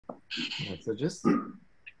So just to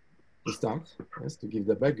start, yes, to give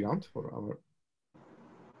the background for our.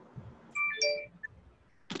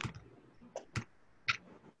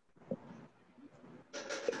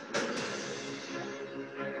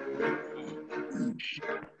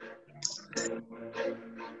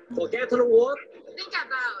 Forget the war. Think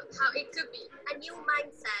about how it could be. A new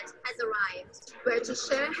mindset has arrived, where to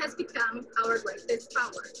share has become our greatest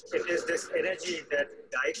power. It is this energy that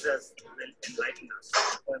guides us and enlightens us.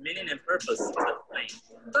 Our meaning and purpose is the flame.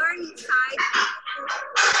 Burn inside.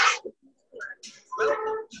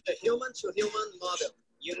 Welcome to the human-to-human model,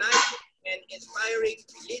 uniting and inspiring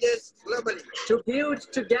leaders globally. To build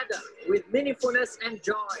together with meaningfulness and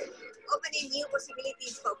joy. Opening new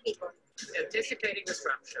possibilities for people. Anticipating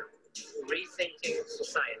disruption. Rethinking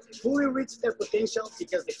society. Who will reach their potential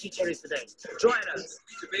because the future is today. Join us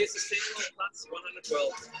To be a sustainable plus 100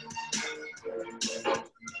 world.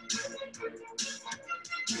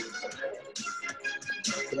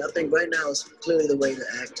 I think right now is clearly the way to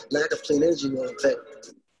act. Lack of clean energy will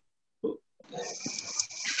affect.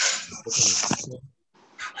 Right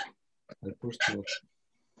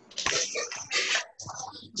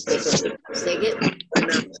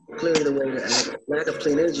now is clearly the way to act. Lack of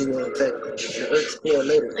clean energy will affect the Earth's poor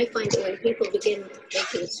later. I find that when people begin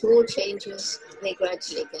making small changes, they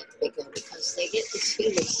gradually get bigger because they get this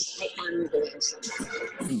feeling, I am doing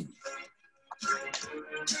something.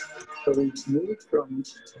 So we moved from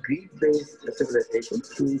greed-based civilization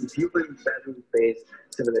to human value-based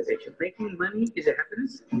civilization. Making money is a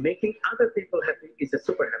happiness. Making other people happy is a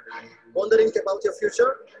super happiness. Wondering about your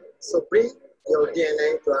future? So bring your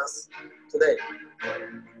DNA to us today.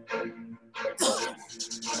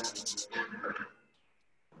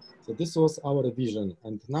 So this was our vision,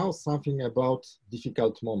 and now something about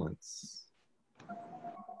difficult moments.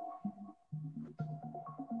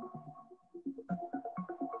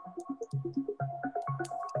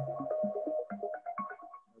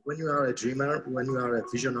 When you are a dreamer, when you are a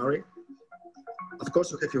visionary, of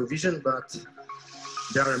course you have your vision, but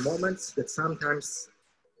there are moments that sometimes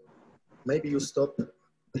maybe you stop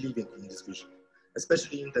believing in this vision,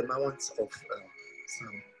 especially in the moments of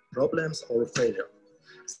some problems or failure.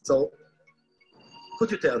 So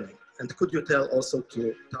could you tell me, and could you tell also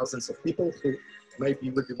to thousands of people who maybe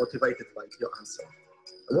will be motivated by your answer,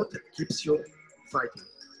 what keeps you fighting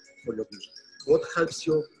for your vision? What helps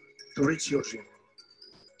you to reach your dream?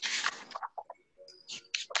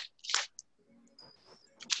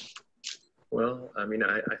 Well, I mean,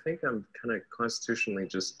 I think I'm kind of constitutionally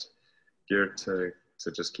just geared to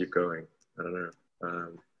just keep going. I don't know.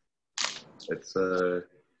 It's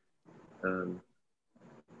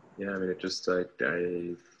yeah. I mean, it just I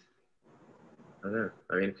don't know.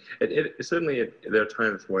 I mean, it certainly there are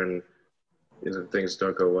times when things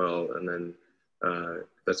don't go well, and then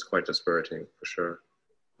that's quite dispiriting for sure.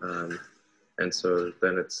 And so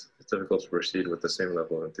then it's difficult to proceed with the same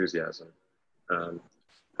level of enthusiasm.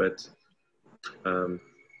 But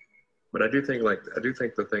I do think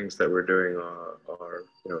the things that we're doing are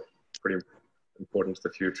pretty important to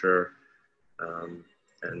the future.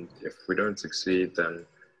 And if we don't succeed, then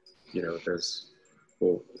it's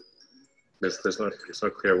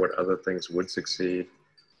not clear what other things would succeed.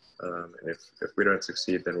 And if we don't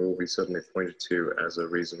succeed, then we'll be certainly pointed to as a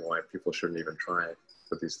reason why people shouldn't even try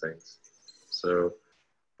for these things. So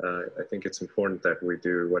I think it's important that we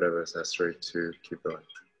do whatever is necessary to keep going.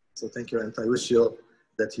 So thank you, and I wish you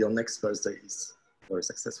that your next Thursday is very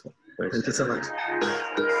successful. Thanks. Thank you so much.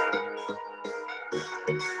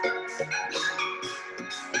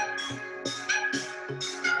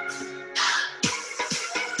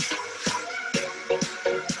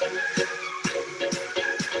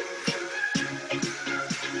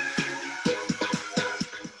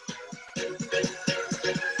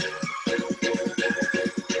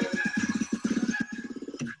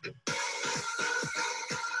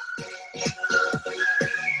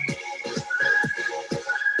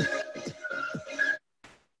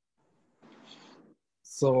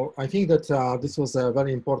 So I think that this was a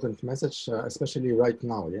very important message, especially right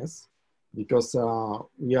now, yes? Because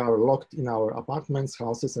we are locked in our apartments,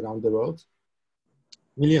 houses around the world.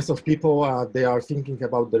 Millions of people, they are thinking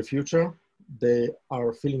about their future. They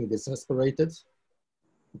are feeling desesperated.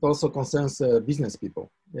 It also concerns business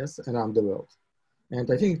people, yes, around the world. And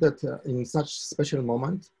I think that in such special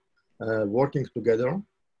moment, working together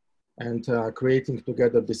and creating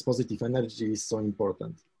together this positive energy is so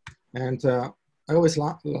important. And I always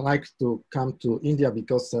like to come to India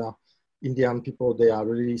because Indian people, they are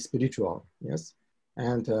really spiritual, yes?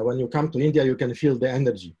 And when you come to India, you can feel the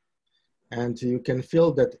energy. And you can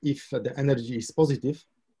feel that if the energy is positive,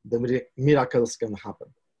 the miracles can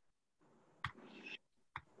happen.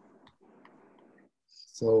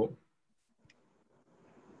 So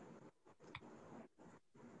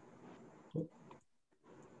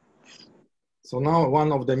now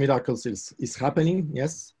one of the miracles is happening,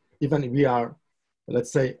 yes. Even we are,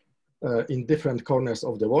 let's say, in different corners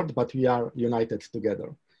of the world, but we are united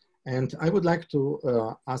together. And I would like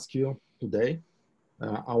to ask you today,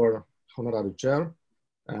 our honorary chair,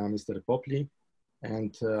 Mr. Popley,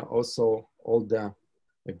 and also all the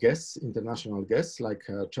guests, international guests, like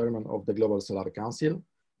chairman of the Global Solar Council,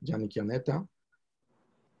 Gianni Chianetta,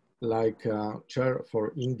 like chair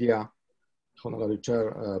for India, honorary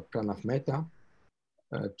chair Pranav Mehta,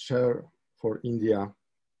 chair for India,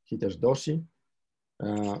 Hitesh Doshi,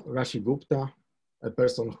 Rashi Gupta, a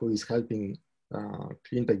person who is helping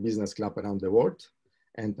CleanTech Business Club around the world,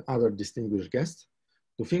 and other distinguished guests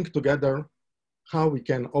to think together how we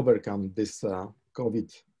can overcome this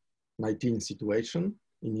COVID-19 situation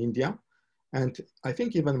in India. And I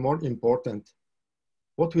think even more important,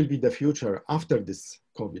 what will be the future after this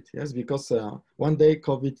COVID, yes? Because one day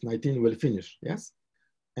COVID-19 will finish, yes?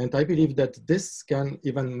 And I believe that this can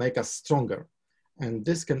even make us stronger. And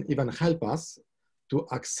this can even help us to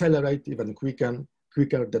accelerate even quicker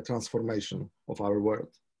the transformation of our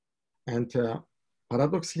world. And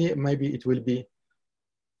paradoxically, maybe it will be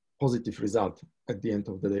positive result at the end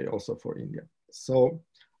of the day also for India. So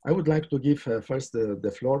I would like to give first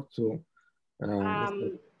the floor to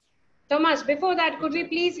Thomas, before that, could we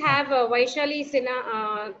please have Vaishali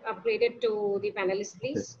Sinha upgraded to the panelist,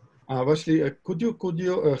 please? Okay. Vaishali, could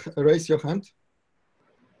you raise your hand?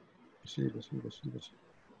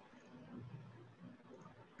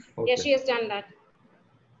 Okay. Yes, she has done that.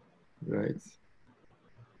 Great.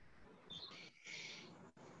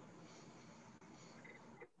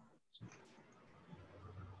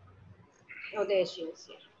 Oh, there she is.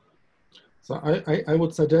 Yeah. So I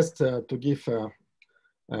would suggest to give a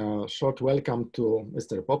short welcome to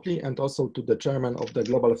Mr. Popley and also to the chairman of the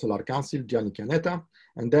Global Solar Council, Gianni Chianetta.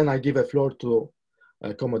 And then I give a floor to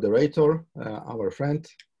co-moderator, our friend,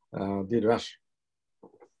 Dil Rash.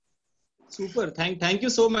 Super, thank you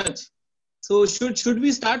so much. So should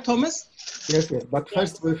we start, Thomas? Yes, but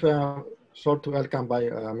first with a short welcome by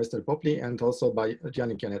Mr. Popley and also by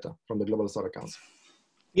Gianni Chianetta from the Global Solar Council.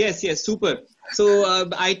 Yes, super. So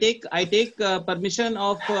I take permission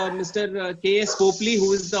of Mr. K.S. Popley,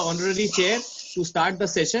 who is the honorary chair, to start the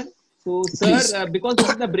session. So, sir, because this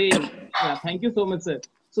is the brain. Yeah, thank you so much, sir.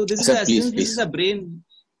 So this is since this is the brain.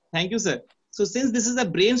 Thank you, sir. So since this is a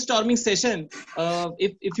brainstorming session,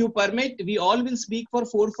 if you permit, we all will speak for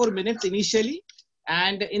 4 minutes initially,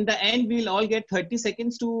 and in the end we'll all get 30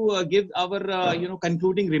 seconds to give our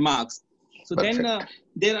concluding remarks. So then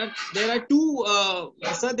there are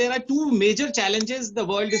two major challenges the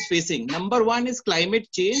world is facing. Number one is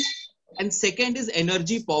climate change, and second is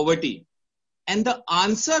energy poverty. And the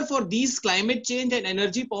answer for these climate change and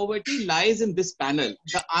energy poverty lies in this panel.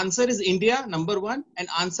 The answer is India, number one, and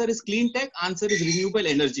answer is clean tech, answer is renewable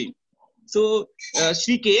energy. So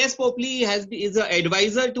Shri K.S. Popley is an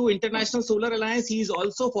advisor to International Solar Alliance. He is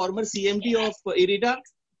also former CMD of IRIDA.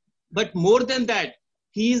 But more than that,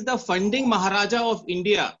 he is the funding Maharaja of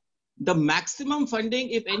India. The maximum funding,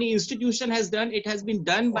 if any institution has done, it has been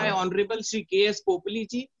done by Honorable Shri K.S. Popley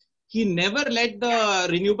ji. He never let the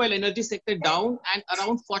renewable energy sector down, and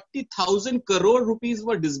around 40,000 crore rupees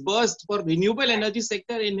were disbursed for renewable energy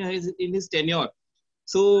sector in his tenure.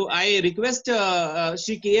 So I request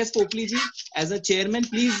Shri K.S. Popley ji, as a chairman,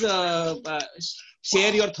 please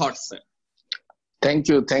share your thoughts, sir. Thank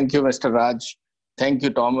you, Mr. Raj. Thank you,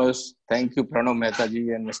 Thomas. Thank you, Pranav Mehta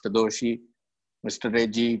ji and Mr. Doshi, Mr.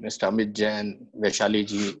 Reggie, Mr. Amit Jain, Vaishali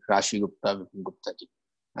ji, Rashi Gupta, Vipin Gupta ji.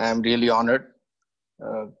 I am really honored.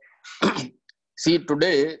 See,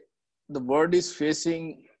 today the world is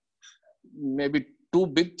facing maybe two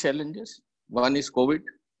big challenges. One is COVID,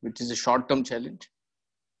 which is a short-term challenge,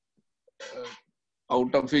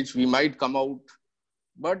 out of which we might come out,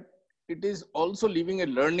 but it is also leaving a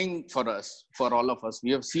learning for us, for all of us.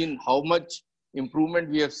 We have seen how much improvement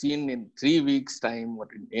we have seen in 3 weeks' time, or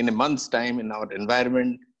in a month's time, in our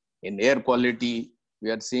environment, in air quality.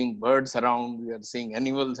 We are seeing birds around, we are seeing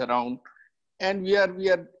animals around, and we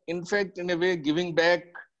are in fact, in a way, giving back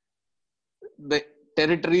the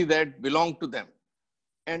territory that belonged to them.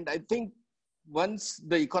 And I think once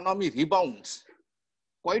the economy rebounds,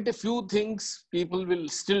 quite a few things people will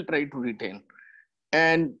still try to retain,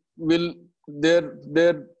 and will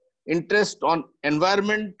their interest on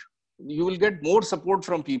environment, you will get more support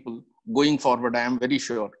from people going forward, I am very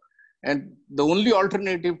sure. And the only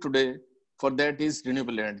alternative today for that is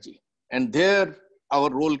renewable energy. And there our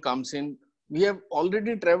role comes in. We have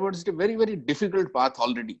already traversed a very, very difficult path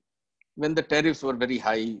already. when the tariffs were very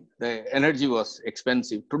high, the energy was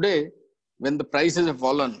expensive. Today, when the prices have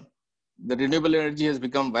fallen, the renewable energy has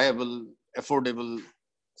become viable, affordable,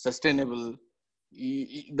 sustainable.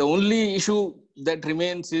 The only issue that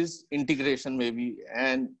remains is integration maybe.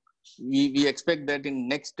 And we expect that in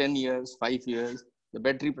next 10 years, 5 years, the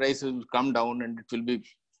battery prices will come down and it will be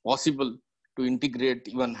possible to integrate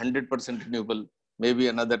even 100% renewable, maybe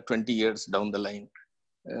another 20 years down the line.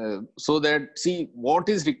 So that, see, what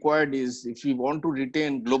is required is, if we want to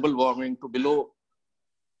retain global warming to below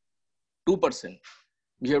 2%,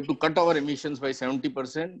 we have to cut our emissions by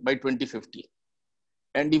 70% by 2050.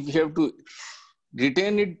 And if we have to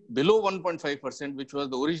retain it below 1.5%, which was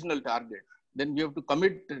the original target, then we have to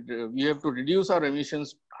commit, we have to reduce our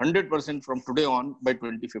emissions 100% from today on by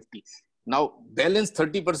 2050. Now, balance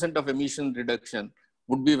 30% of emission reduction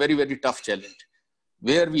would be a very, very tough challenge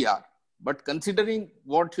where we are. But considering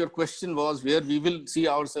what your question was, where we will see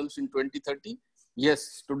ourselves in 2030,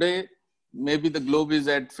 yes, today, maybe the globe is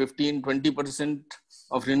at 15, 20%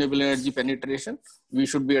 of renewable energy penetration. We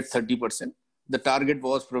should be at 30%. The target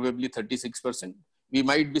was probably 36%. We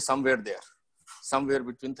might be somewhere there, somewhere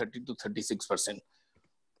between 30 to 36%.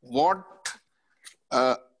 What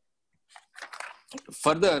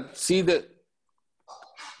further, see, the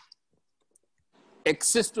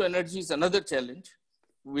access to energy is another challenge,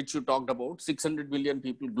 which you talked about. 600 billion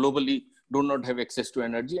people globally do not have access to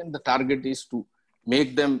energy, and the target is to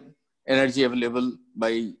make them energy available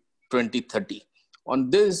by 2030. On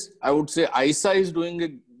this, I would say ISA is doing a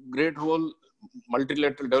great role.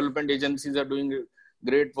 Multilateral development agencies are doing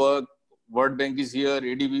great work. World Bank is here,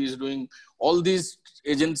 ADB is doing. All these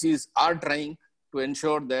agencies are trying to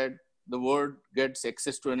ensure that the world gets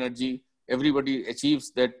access to energy. Everybody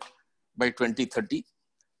achieves that by 2030.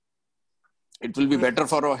 It will be better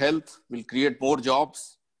for our health, will create more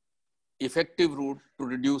jobs, effective route to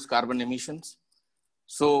reduce carbon emissions.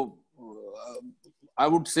 So I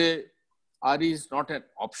would say RE is not an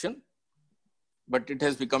option, but it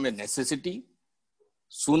has become a necessity.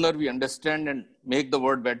 Sooner we understand and make the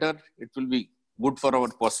world better, it will be good for our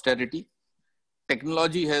posterity.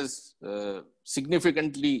 Technology has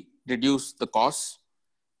significantly reduced the costs,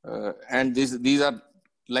 and these are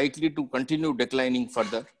likely to continue declining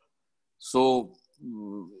further. So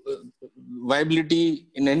viability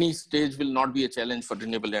in any stage will not be a challenge for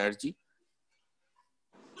renewable energy.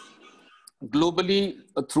 Globally,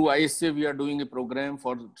 through ISA, we are doing a program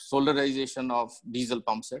for solarization of diesel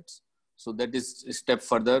pump sets. So that is a step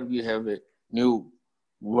further. We have a new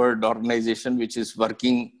world organization which is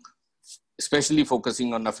working, especially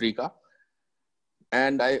focusing on Africa.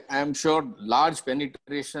 And I am sure large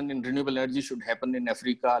penetration in renewable energy should happen in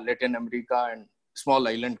Africa, Latin America, and small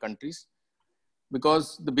island countries,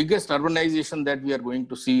 because the biggest urbanization that we are going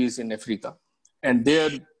to see is in Africa. And there,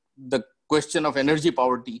 the question of energy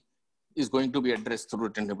poverty is going to be addressed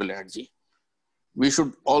through renewable energy. We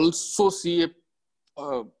should also see,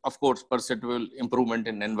 of course, perceptible improvement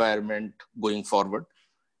in environment going forward.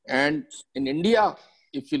 And in India,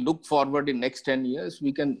 if we look forward in next 10 years,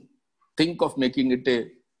 we can think of making it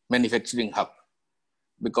a manufacturing hub,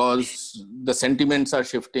 because the sentiments are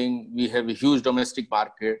shifting. We have a huge domestic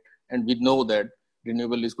market, and we know that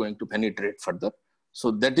renewable is going to penetrate further.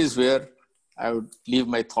 So that is where I would leave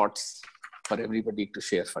my thoughts for everybody to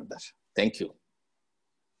share further. Thank you.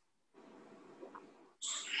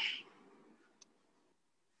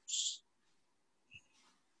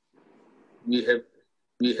 We have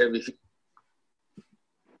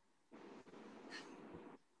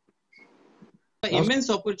immense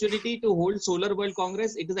opportunity to hold Solar World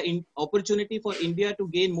Congress. It is an opportunity for India to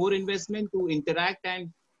gain more investment, to interact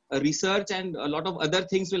and research, and a lot of other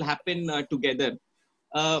things will happen together.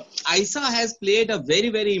 ISA has played a very,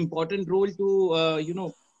 very important role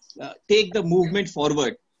to, take the movement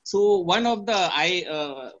forward. So one of the,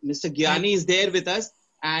 Mr. Gyani is there with us.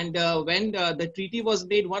 And when the treaty was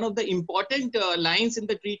made, one of the important lines in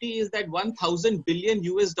the treaty is that 1,000 billion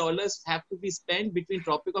US dollars have to be spent between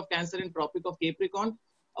Tropic of Cancer and Tropic of Capricorn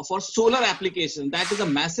for solar application. That is a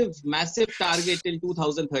massive, massive target till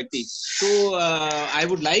 2030. So I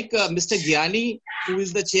would like Mr. Gyani, who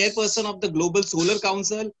is the chairperson of the Global Solar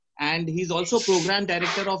Council, and he's also program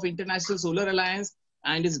director of International Solar Alliance,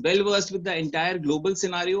 and is well versed with the entire global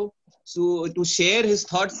scenario. So to share his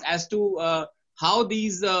thoughts as to how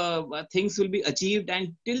these things will be achieved,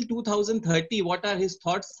 and till 2030, what are his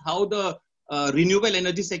thoughts, how the renewable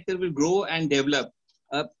energy sector will grow and develop.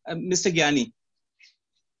 Mr. Gyani.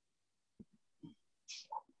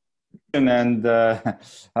 And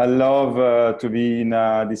I love to be in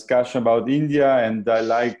a discussion about India, and I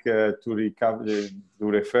like to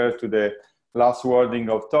refer to the last wording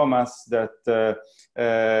of Thomas, that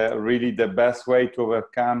really the best way to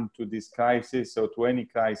overcome to this crisis or to any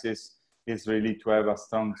crisis is really to have a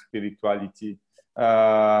strong spirituality.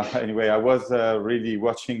 Anyway, I was really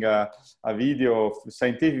watching a video,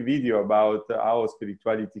 scientific video about how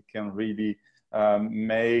spirituality can really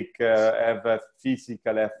have a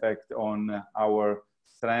physical effect on our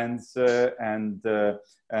strengths and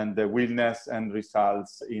the willingness and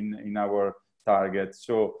results in our target.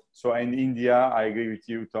 So in India, I agree with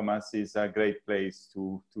you, Thomas, is a great place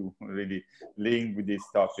to really link with this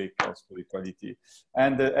topic of spirituality.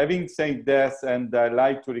 And having said this, and I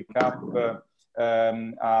like to recap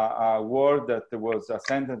a word that a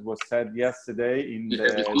sentence was said yesterday in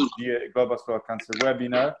the Global Scale Cancer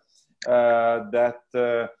webinar,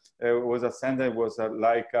 that was a sentence, was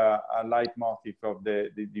like a leitmotif of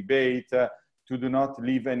the debate, to do not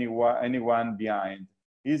leave anyone behind.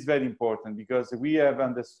 Is very important, because we have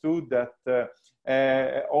understood that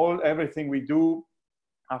everything we do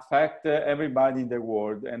affect everybody in the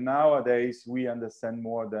world, and nowadays we understand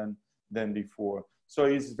more than before. So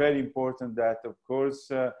it's very important that, of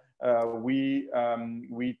course, we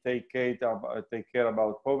take care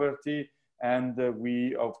about poverty, and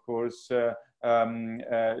we, of course, look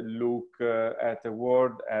at the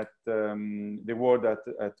world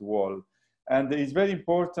at wall. And it's very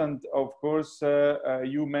important, of course,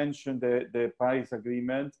 you mentioned the Paris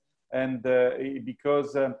Agreement, and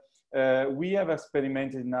because we have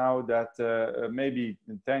experimented now that maybe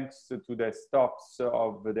thanks to the stops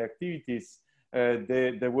of the activities,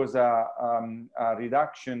 there was a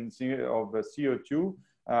reduction of CO2,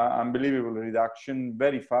 unbelievable reduction,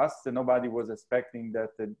 very fast. Nobody was expecting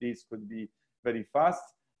that this could be very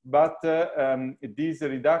fast, but this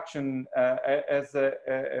reduction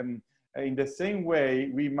in the same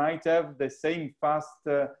way, we might have the same fast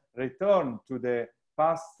return to the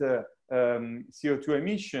past CO2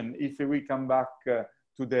 emission if we come back to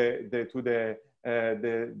the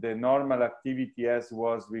normal activity as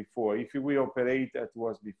was before, if we operate as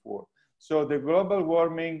was before. So the global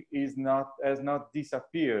warming has not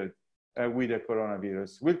disappeared with the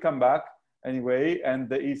coronavirus. We'll come back anyway,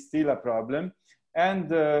 and it's still a problem.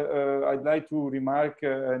 And I'd like to remark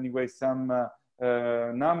anyway some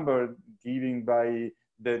number given by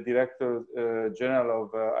the Director General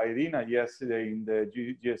of IRENA yesterday in the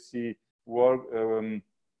GSC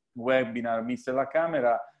webinar, Mr. La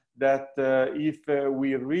Camera, that if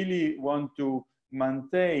we really want to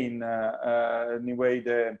maintain anyway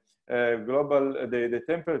the the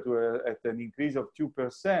temperature at an increase of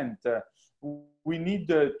 2%, we need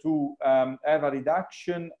to have a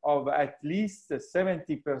reduction of at least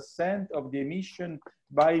 70% of the emission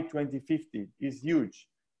by 2050. Is huge.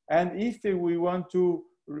 And if we want to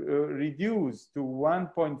reduce to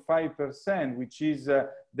 1.5%, which is the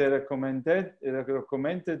recommended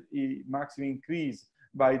maximum increase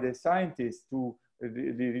by the scientists to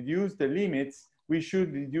reduce the limits, we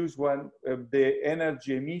should reduce the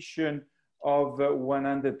energy emission of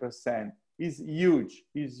 100%. Is huge,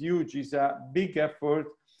 is huge, is a big effort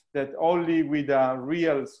that only with a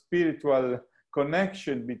real spiritual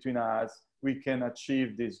connection between us, we can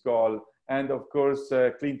achieve this goal. And of course,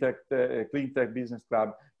 CleanTech Business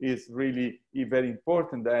Club is really very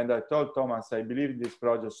important. And I told Thomas, I believe in this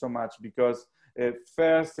project so much because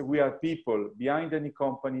first, we are people. Behind any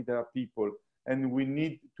company, there are people. And we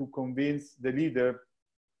need to convince the leader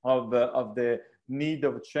of the need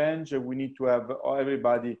of change. We need to have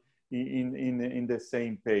everybody in the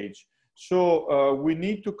same page. So we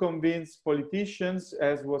need to convince politicians,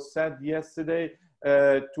 as was said yesterday,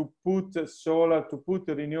 to put solar, to put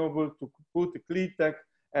renewable, to put CleanTech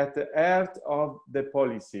at the heart of the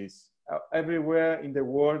policies. Everywhere in the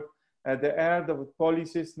world, at the heart of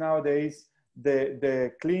policies nowadays,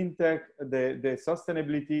 the CleanTech, the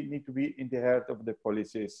sustainability need to be in the heart of the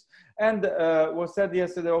policies. And was said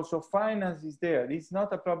yesterday also, finance is there. It's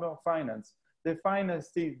not a problem of finance. The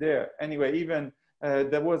finance is there. Anyway, even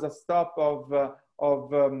there was a stop of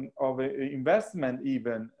investment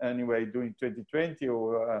even anyway during 2020,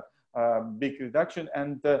 or a big reduction,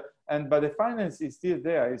 but the finance is still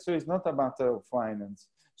there. So it's not a matter of finance.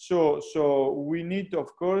 So we need,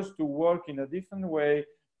 of course, to work in a different way.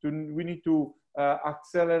 We need to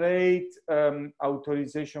accelerate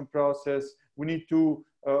authorization process. We need to,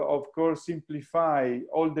 of course, simplify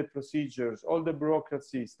all the procedures, all the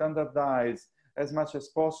bureaucracy, standardize as much as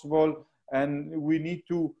possible. And we need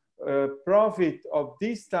to profit of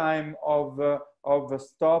this time of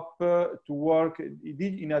stop to work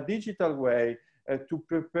in a digital way to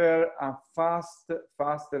prepare a fast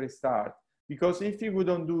restart. Because if we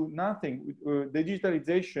don't do nothing,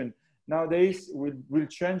 digitalization nowadays will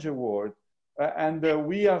change the world. And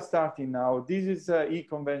we are starting now. This is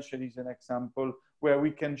eConvention is an example where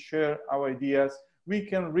we can share our ideas. We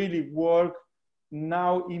can really work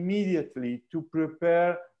now immediately to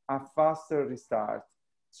prepare a faster restart.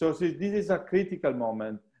 So this is a critical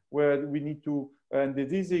moment where we need to, and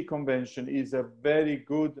this eConvention is a very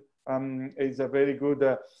good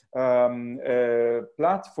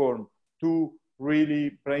platform to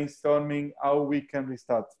really brainstorming how we can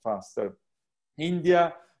restart faster.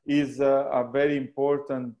 India is a very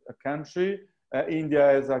important country. India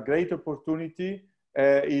has a great opportunity,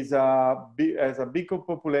 has a big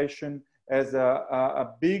population, has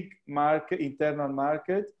a big market, internal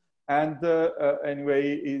market. And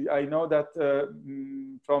anyway, I know that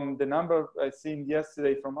from the number I seen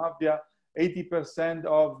yesterday from Avia, 80%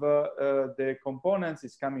 of the components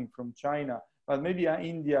is coming from China. But maybe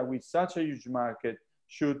India, with such a huge market,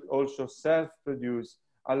 should also self-produce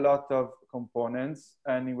a lot of components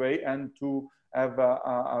anyway, and to have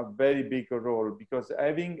a very big role, because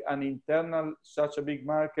having an internal such a big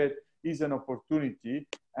market is an opportunity,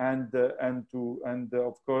 and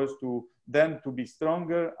of course to be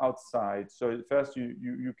stronger outside. So first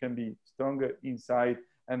you can be stronger inside,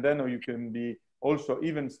 and then you can be also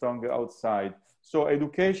even stronger outside. So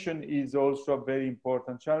education is also a very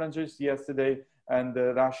important challenge. Yesterday, and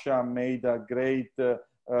Russia made a great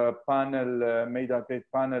panel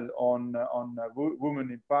on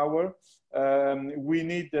women in power. We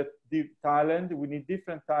need the talent. We need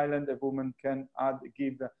different talent. A woman can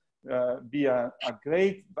be a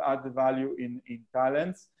great added value in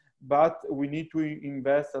talents, but we need to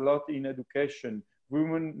invest a lot in education.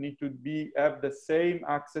 Women need to have the same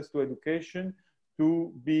access to education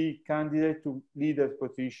to be candidate to leader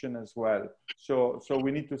position as well. So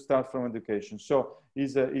we need to start from education. So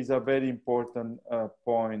is a very important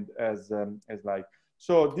point as like.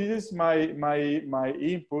 So this is my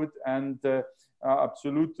input, and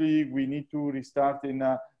absolutely we need to restart in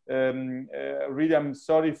a really. I'm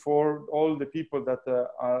sorry for all the people that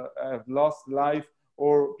have lost life,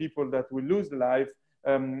 or people that will lose life.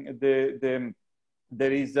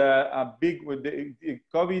 There is a big,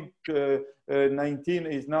 COVID-19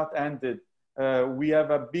 is not ended. We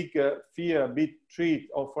have a big fear, big threat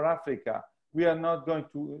for Africa. We are not going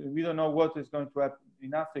to, we don't know what is going to happen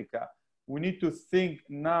in Africa. We need to think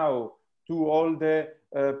now to all the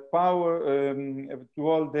to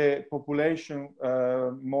all the population,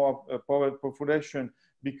 more power population,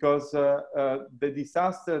 because the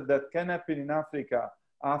disaster that can happen in Africa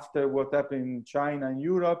after what happened in China and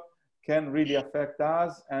Europe can really affect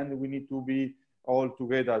us, and we need to be all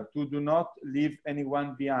together to do not leave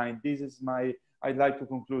anyone behind. This is I'd like to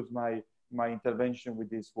conclude my intervention with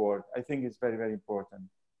this word. I think it's very, very important.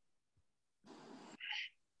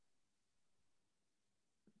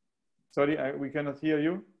 Sorry, we cannot hear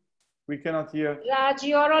you. We cannot hear. Raj,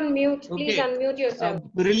 you're on mute. Please unmute yourself.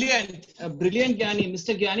 Brilliant, brilliant, Gyani.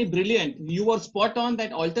 Mr. Gyani, brilliant. You were spot on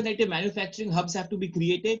that alternative manufacturing hubs have to be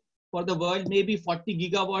created for the world. Maybe 40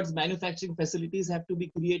 gigawatts manufacturing facilities have to be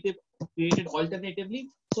created alternatively,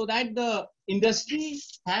 so that the industry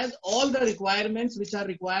has all the requirements which are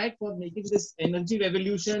required for making this energy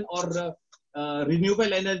revolution or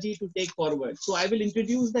renewable energy to take forward. So I will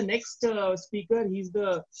introduce the next speaker. He's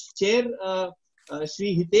the chair,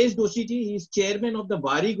 Shri Hitesh Doshi ji. He is chairman of the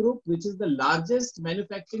Wari Group, which is the largest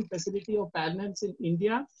manufacturing facility of panels in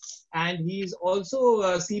India. And he is also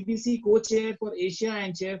CBC co-chair for Asia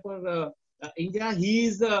and chair for India. He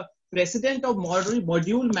is the president of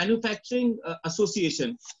Module Manufacturing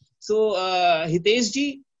Association. So Hitesh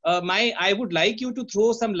ji, I would like you to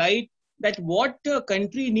throw some light that what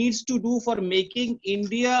country needs to do for making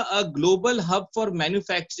India a global hub for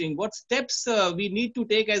manufacturing. What steps we need to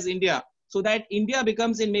take as India, so that India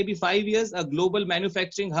becomes in maybe 5 years a global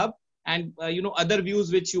manufacturing hub, and other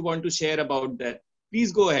views which you want to share about that.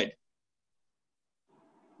 Please go ahead.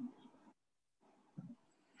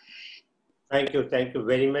 Thank you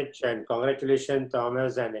very much, and congratulations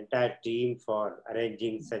Thomas and entire team for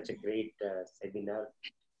arranging such a great seminar.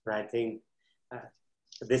 And I think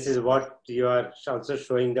this is what you are also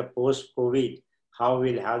showing, the post-COVID, how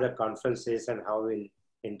we'll have the conferences and how we'll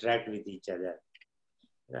interact with each other.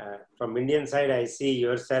 From Indian side, I see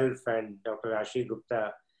yourself and Dr. Ashi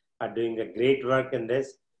Gupta are doing a great work in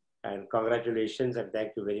this, and congratulations and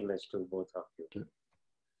thank you very much to both of you.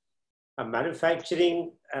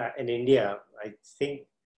 Manufacturing in India, I think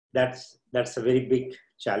that's a very big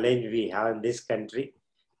challenge we have in this country.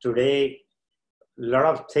 Today, a lot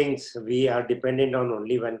of things we are dependent on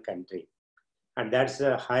only one country, and that's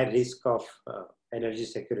a high risk of energy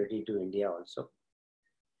security to India also.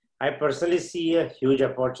 I personally see a huge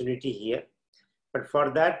opportunity here, but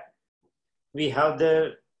for that, we have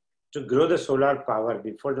to grow the solar power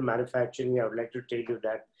before the manufacturing. I would like to tell you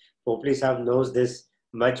that Popli Saab knows this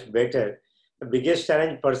much better. The biggest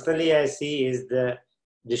challenge personally I see is the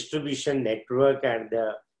distribution network and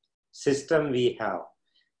the system we have.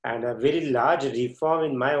 And a very large reform,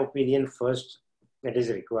 in my opinion, first that is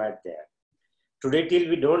required there. Today, till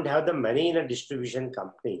we don't have the money in a distribution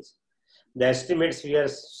companies, the estimates we are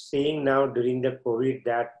seeing now during the COVID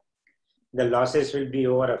that the losses will be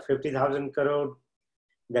over a 50,000 crore,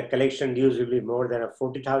 the collection dues will be more than a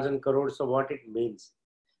 40,000 crore. So what it means,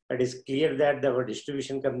 it is clear that our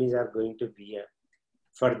distribution companies are going to be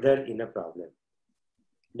further in a problem.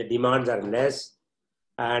 The demands are less,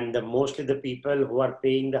 and mostly the people who are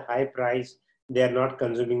paying the high price, they are not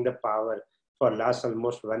consuming the power for last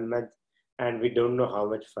almost 1 month, and we don't know how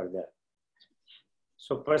much further.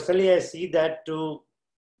 So personally, I see that to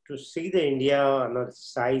see the India on our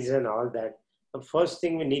size and all that, the first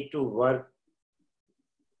thing we need to work,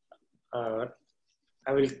 I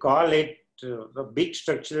will call it a big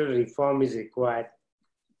structural reform is required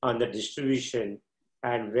on the distribution,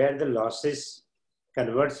 and where the losses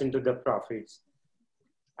converts into the profits.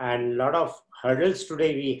 And a lot of hurdles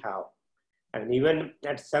today we have. And even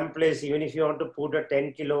at some place, even if you want to put a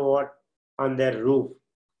 10 kilowatt on their roof,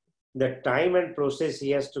 the time and process he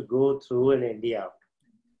has to go through in India.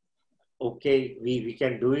 Okay, we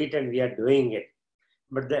can do it and we are doing it.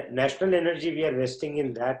 But the national energy we are investing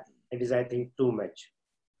in that, it is, I think, too much.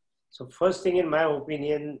 So first thing in my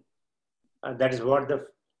opinion, that is what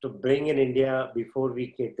to bring in India before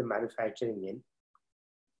we get the manufacturing in.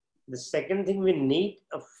 The second thing, we need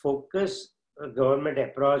a focused government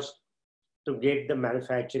approach to get the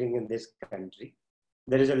manufacturing in this country.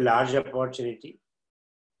 There is a large opportunity.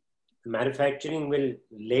 Manufacturing will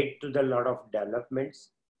lead to the lot of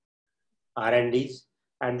developments, R&Ds,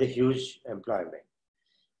 and the huge employment.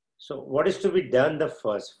 So what is to be done the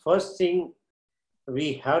first thing,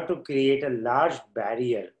 we have to create a large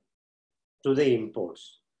barrier to the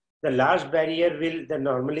imports. The large barrier will,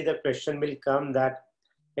 normally the question will come that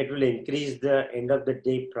it will increase the end of the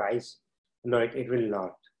day price. No, it will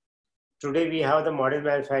not. Today we have the model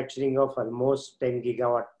manufacturing of almost 10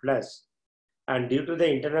 gigawatt plus. And due to the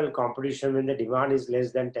internal competition, when the demand is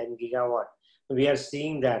less than 10 gigawatt, we are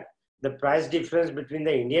seeing that the price difference between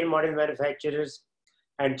the Indian model manufacturers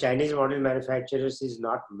and Chinese model manufacturers is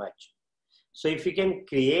not much. So if we can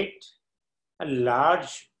create a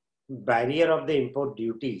large barrier of the import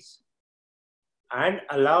duties and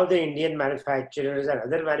allow the Indian manufacturers and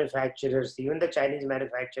other manufacturers, even the Chinese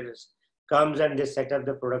manufacturers, comes and they set up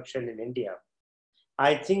the production in India,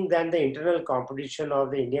 I think then the internal competition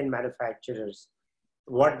of the Indian manufacturers,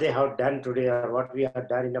 what they have done today or what we have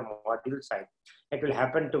done in the module side, it will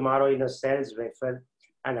happen tomorrow in a cells, wafer,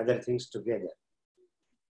 and other things together.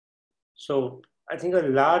 So I think a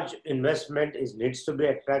large investment needs to be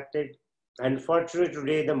attracted. Unfortunately,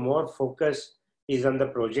 today the more focus is on the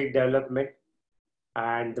project development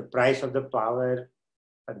and the price of the power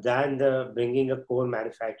than the bringing a core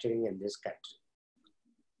manufacturing in this country.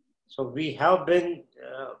 So we have been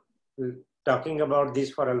talking about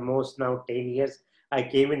this for almost now 10 years. I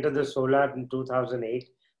came into the solar in 2008,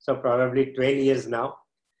 so probably 12 years now.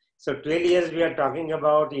 So 12 years we are talking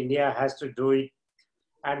about India has to do it.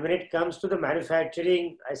 And when it comes to the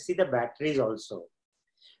manufacturing, I see the batteries also.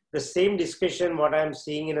 The same discussion what I'm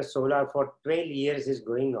seeing in a solar for 12 years is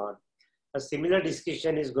going on. A similar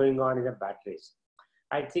discussion is going on in the batteries.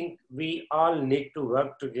 I think we all need to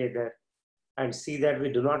work together and see that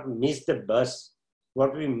we do not miss the bus.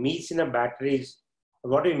 What we miss in a batteries,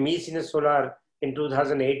 what we miss in a solar in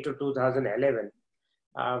 2008 to 2011,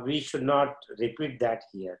 we should not repeat that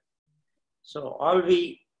here. So all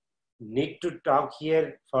we need to talk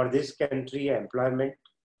here for this country, employment,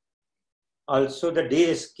 also the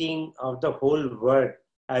de-risking of the whole world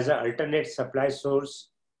as an alternate supply source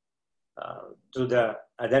to the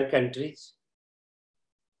other countries.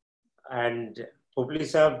 And Popli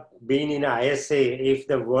Saab being in ISA, if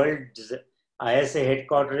the world's ISA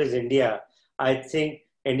headquarters is India, I think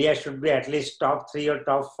India should be at least top 3 or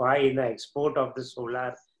top 5 in the export of the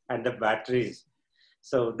solar and the batteries.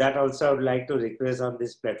 So that also I would like to request on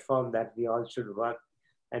this platform that we all should work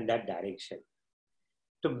in that direction.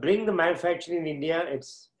 To bring the manufacturing in India,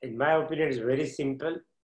 it's, in my opinion, it's very simple.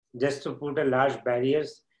 Just to put a large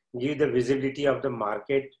barriers, give the visibility of the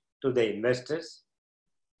market to the investors,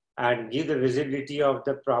 and give the visibility of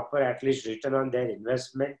the proper, at least return on their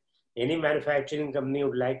investment. Any manufacturing company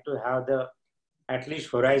would like to have the at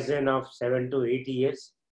least horizon of 7 to 8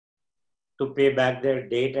 years to pay back their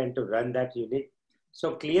debt and to run that unit.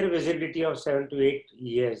 So clear visibility of 7 to 8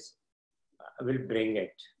 years will bring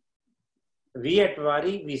it. We at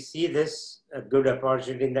Wari, we see this a good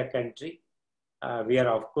opportunity in the country. We are,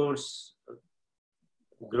 of course,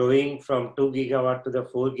 growing from 2 gigawatt to the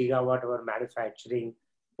 4 gigawatt our manufacturing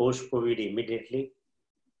post-COVID immediately.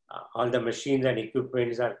 All the machines and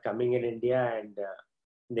equipments are coming in India, and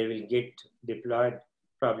they will get deployed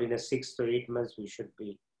probably in 6 to 8 months. We should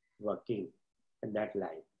be working in that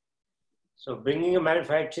line. So bringing a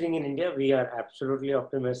manufacturing in India, we are absolutely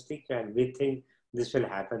optimistic, and we think this will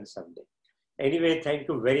happen someday. Anyway, thank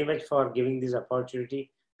you very much for giving this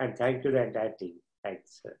opportunity, and thank you to the entire team.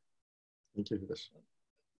 Thanks, sir. Thank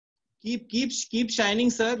you. Keep shining,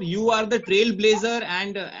 sir. You are the trailblazer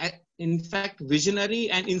and in fact visionary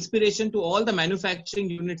and inspiration to all the manufacturing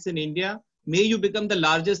units in India. May you become the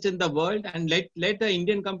largest in the world, and let the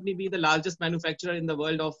Indian company be the largest manufacturer in the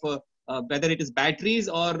world of whether it is batteries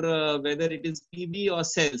or whether it is PV or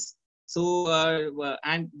cells. So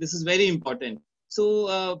and this is very important.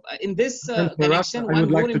 So in this connection, one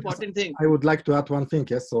more important thing. I would like to add one thing.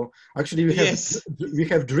 Yes. So actually, we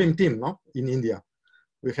have dream team, no, in India.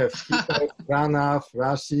 We have Pranav,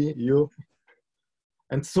 Rashi, you,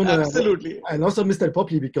 and soon, absolutely, and also Mr.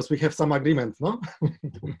 Popley, because we have some agreement, no?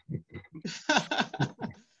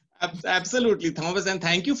 Absolutely, Thomas, and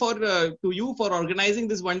thank you to you for organizing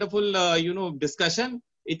this wonderful discussion.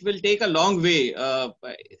 It will take a long way,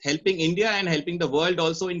 helping India and helping the world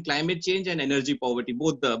also in climate change and energy poverty,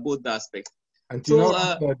 both the aspects. And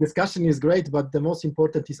the discussion is great, but the most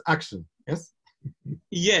important is action. Yes.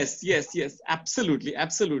 Yes, absolutely.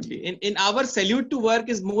 In our salute to work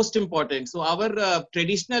is most important. So our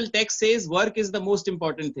traditional text says work is the most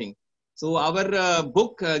important thing. So our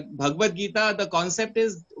book Bhagavad Gita, the concept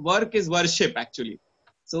is work is worship actually.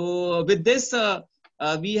 So with this,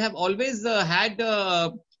 we have always had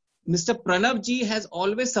Mr. Pranav ji has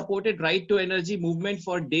always supported right to energy movement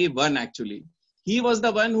for day one actually. He was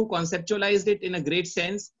the one who conceptualized it in a great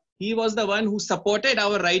sense. He was the one who supported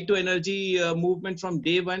our right to energy movement from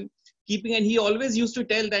day one, and he always used to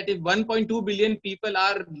tell that if 1.2 billion people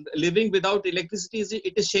are living without electricity,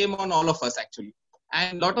 it is shame on all of us actually.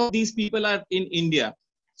 And a lot of these people are in India.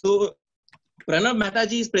 So Pranav Mehta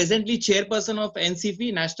ji is presently chairperson of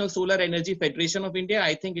NCP, National Solar Energy Federation of India.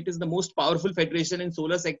 I think it is the most powerful federation in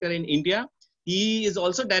solar sector in India. He is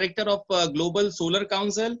also director of Global Solar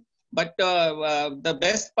Council. But the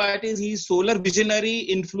best part is he's solar visionary,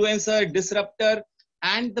 influencer, disruptor.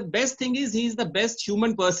 And the best thing is he's the best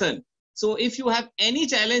human person. So if you have any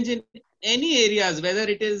challenge in any areas, whether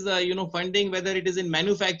it is, funding, whether it is in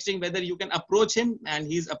manufacturing, whether you can approach him and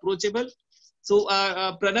he's approachable. So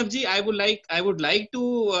Pranav ji, I would like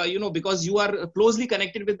to, because you are closely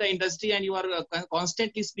connected with the industry and you are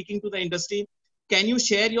constantly speaking to the industry. Can you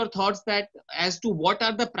share your thoughts as to what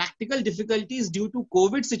are the practical difficulties due to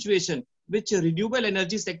COVID situation, which renewable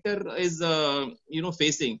energy sector is,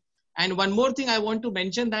 facing? And one more thing I want to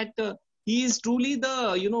mention that he is truly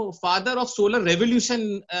the, father of solar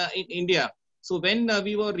revolution in India. So when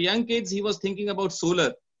we were young kids, he was thinking about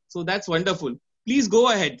solar. So that's wonderful. Please go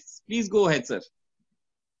ahead. Please go ahead, sir.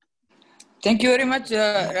 Thank you very much,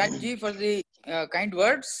 Rajji, for the kind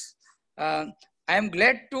words. I am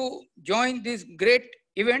glad to join this great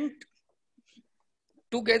event.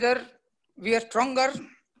 Together, we are stronger.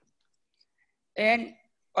 And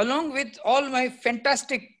along with all my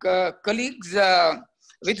fantastic colleagues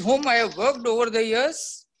with whom I have worked over the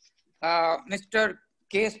years, Mr.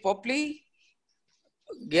 K.S. Popley,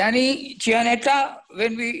 Gyani Chianetta,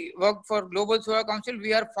 when we worked for Global Solar Council,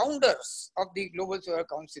 we are founders of the Global Solar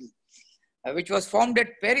Council, which was formed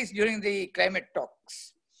at Paris during the climate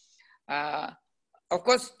talks. Of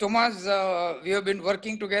course, Thomas, we have been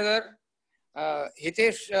working together.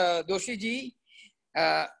 Hitesh Doshi ji,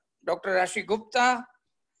 Dr. Rashi Gupta,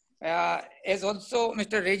 as also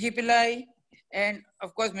Mr. Reji Pillai, and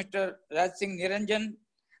of course, Mr. Raj Singh Niranjan,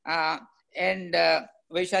 and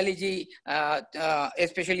Vaishali ji,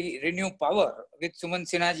 especially Renew Power with Suman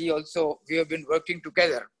Sinha ji also, we have been working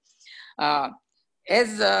together.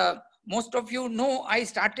 As most of you know, I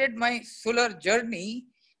started my solar journey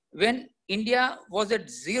when India was at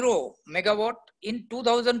 0 megawatt in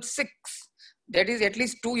 2006. That is at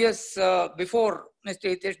least 2 years before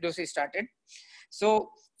Mr. Hitesh Doshi started. So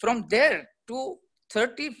from there to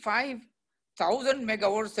 35,000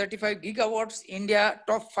 megawatts, 35 gigawatts, India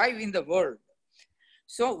top 5 in the world.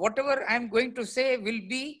 So whatever I'm going to say will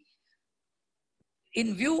be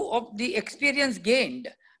in view of the experience gained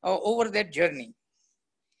over that journey.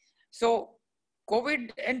 So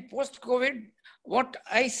COVID and post-COVID, what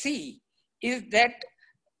I see is that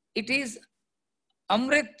it is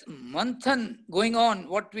Amrit Manthan going on,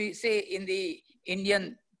 what we say in the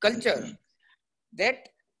Indian culture, that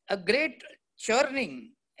a great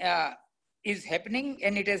churning is happening,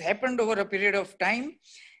 and it has happened over a period of time.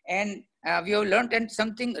 And we have learned, and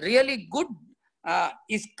something really good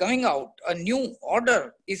is coming out. A new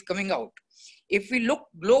order is coming out. If we look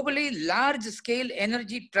globally, large-scale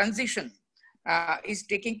energy transition is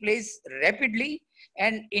taking place rapidly,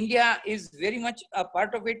 and India is very much a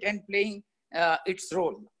part of it and playing its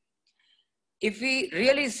role. If we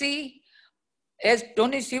really see, as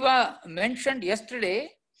Tony Siva mentioned yesterday,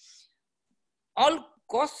 all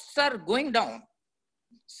costs are going down.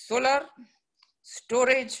 Solar,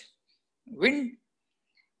 storage, wind,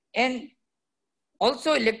 and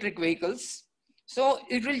also electric vehicles. So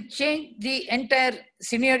it will change the entire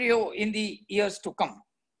scenario in the years to come.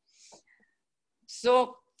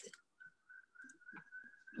 So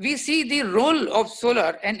we see the role of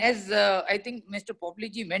solar, and as I think Mr.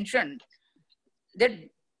 Popliji mentioned, that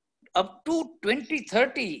up to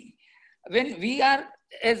 2030, when we are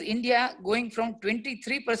as India going from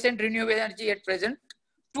 23% renewable energy at present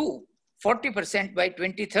to 40% by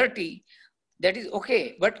 2030, that is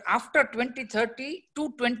okay. But after 2030 to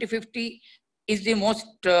 2050 is the most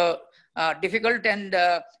difficult and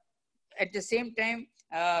at the same time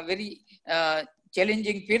very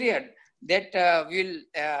challenging period that we'll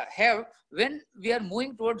have when we are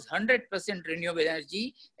moving towards 100% renewable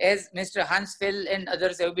energy, as Mr. Hansfeld and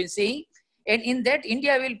others have been saying. And in that,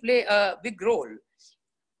 India will play a big role.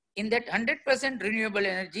 In that 100% renewable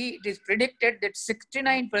energy, it is predicted that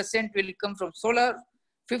 69% will come from solar,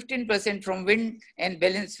 15% from wind, and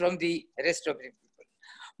balance from the rest of the people.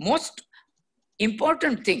 Most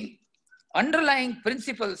important thing, underlying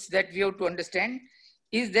principles that we have to understand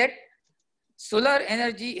is that solar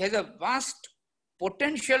energy has a vast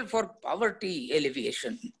potential for poverty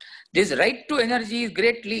alleviation. This right to energy is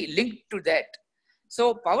greatly linked to that.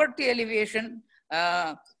 So poverty alleviation,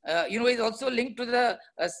 is also linked to the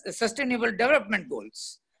sustainable development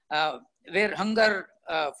goals, where hunger,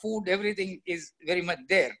 food, everything is very much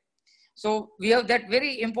there. So we have that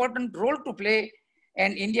very important role to play,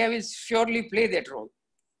 and India will surely play that role.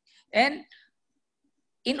 And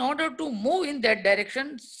in order to move in that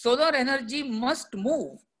direction, solar energy must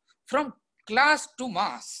move from class to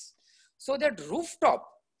mass. So that rooftop,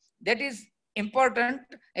 that is important,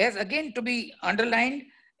 has again to be underlined.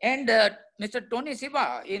 And Mr. Tony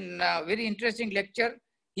Siva, in a very interesting lecture,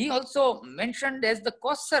 he also mentioned as the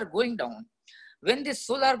costs are going down, when the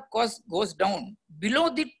solar cost goes down below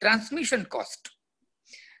the transmission cost,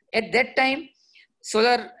 at that time,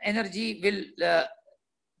 solar energy will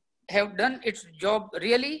have done its job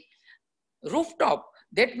really. Rooftop,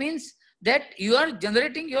 that means that you are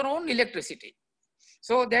generating your own electricity.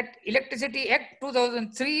 So that Electricity Act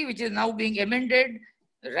 2003, which is now being amended,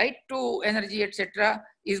 right to energy, etc.,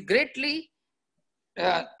 is greatly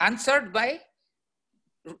answered by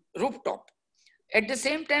rooftop. At the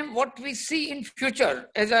same time, what we see in future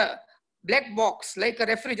as a black box, like a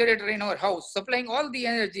refrigerator in our house, supplying all the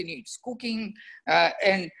energy needs, cooking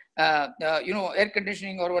and air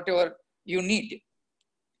conditioning or whatever you need.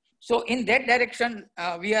 So in that direction,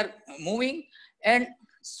 we are moving, and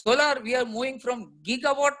solar, we are moving from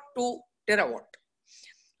gigawatt to terawatt.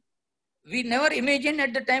 We never imagined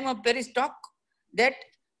at the time of Paris talk that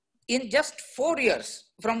in just 4 years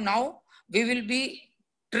from now, we will be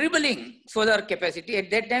tripling solar capacity.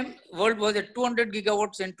 At that time, world was at 200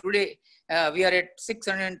 gigawatts, and today we are at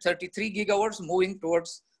 633 gigawatts, moving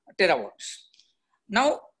towards terawatts.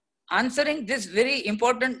 Now, answering this very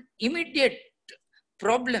important immediate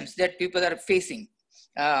problems that people are facing,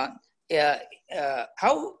 how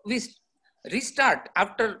we restart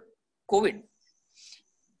after COVID,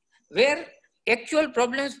 where actual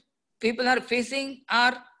problems people are facing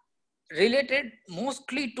are related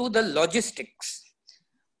mostly to the logistics.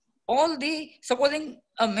 All the, supposing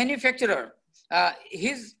a manufacturer,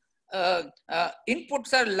 his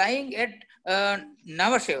inputs are lying at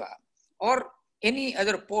Navasheva or any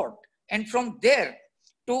other port, and from there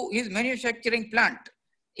to his manufacturing plant,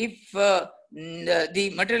 if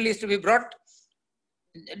the material is to be brought,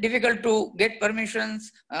 difficult to get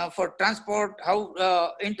permissions for transport,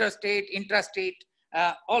 how interstate, intrastate,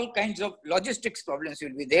 all kinds of logistics problems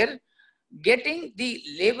will be there. Getting the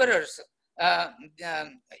laborers,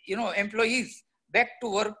 employees back to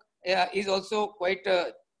work is also quite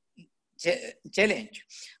a challenge.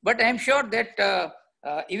 But I'm sure that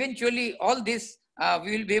eventually all this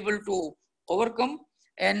we will be able to overcome,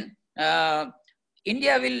 and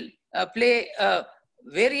India will play a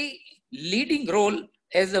very leading role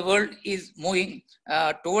as the world is moving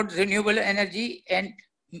towards renewable energy and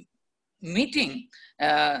meeting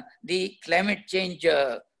the climate change,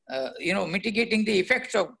 mitigating the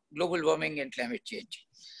effects of global warming and climate change.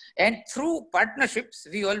 And through partnerships,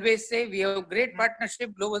 we always say we have great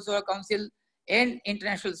partnership, Global Solar Council and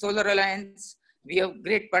International Solar Alliance. We have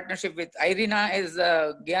great partnership with IRENA, as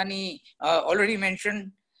Gyani already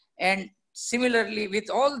mentioned. And similarly with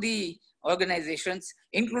all the organizations,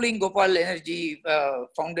 including Gopal Energy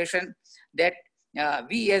Foundation, that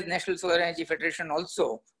we as National Solar Energy Federation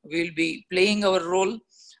also will be playing our role.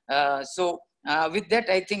 With that,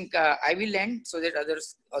 I think I will end so that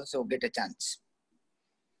others also get a chance.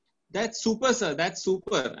 That's super, sir. That's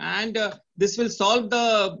super. And this will solve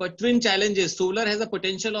the twin challenges. Solar has a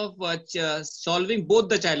potential of solving both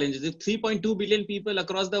the challenges. If 3.2 billion people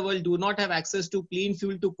across the world do not have access to clean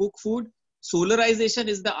fuel to cook food, solarization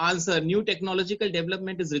is the answer. New technological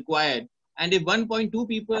development is required. And if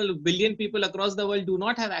 1.2 billion people across the world do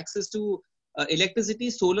not have access to electricity,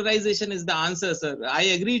 solarization is the answer, sir. I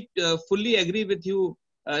agree, fully agree with you,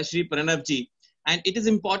 Shri Pranabji. And it is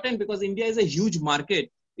important because India is a huge market.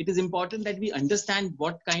 It is important that we understand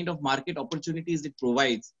what kind of market opportunities it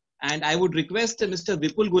provides. And I would request Mr.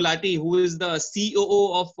 Vipul Gulati, who is the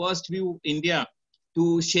COO of First View India,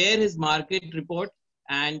 to share his market report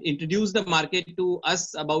and introduce the market to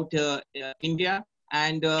us about India.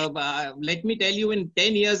 And let me tell you, in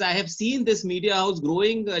 10 years, I have seen this media house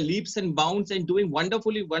growing leaps and bounds and doing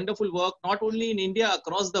wonderful work, not only in India,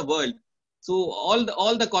 across the world. So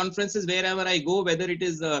all the conferences, wherever I go, whether it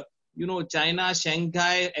is China,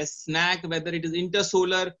 Shanghai, SNAC, whether it is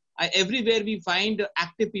Intersolar, everywhere we find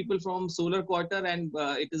active people from Solar Quarter, and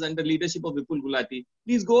it is under leadership of Vipul Gulati.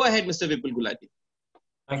 Please go ahead, Mr. Vipul Gulati.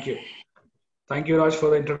 Thank you. Thank you, Raj,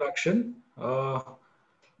 for the introduction.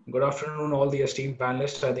 Good afternoon, all the esteemed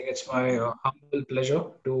panelists. I think it's my humble pleasure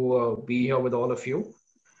to be here with all of you.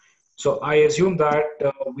 So I assume that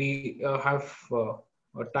we have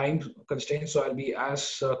a time constraint, so I'll be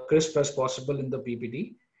as crisp as possible in the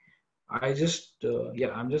PPT. I'm just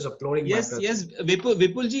uploading. Yes,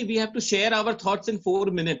 Vipulji, we have to share our thoughts in 4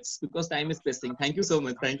 minutes because time is pressing. Thank you so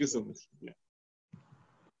much. Thank you so much. Yeah.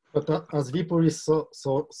 But as Vipul is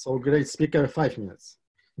so great speaker, 5 minutes.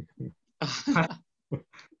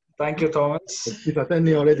 Thank you, Thomas. He's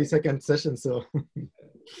attending already second session, so.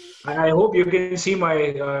 I hope you can see my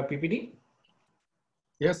PPT.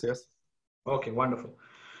 Yes. Okay, wonderful.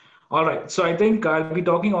 All right, so I think I'll be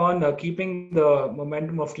talking on keeping the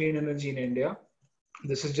momentum of clean energy in India.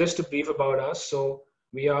 This is just a brief about us. So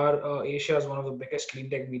we are Asia's one of the biggest clean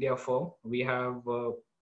tech media firm. We have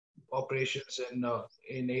operations in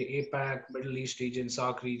APAC, Middle East region,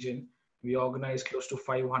 SAARC region. We organize close to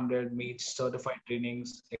 500 meets, certified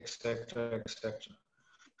trainings, etc., etc.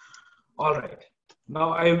 All right.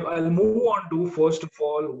 Now I'll move on to, first of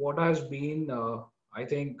all, what has been, I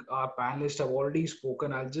think our panelists have already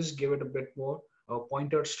spoken. I'll just give it a bit more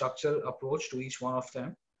pointed structure approach to each one of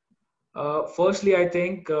them. Firstly, I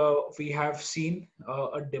think we have seen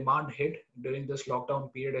a demand hit during this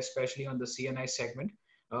lockdown period, especially on the CNI segment,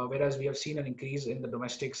 whereas we have seen an increase in the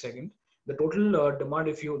domestic segment. The total demand,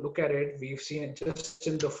 if you look at it, we've seen just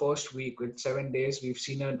in the first week, with 7 days, we've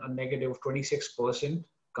seen a negative 26%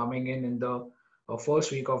 coming in the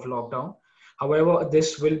first week of lockdown. However,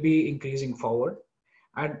 this will be increasing forward.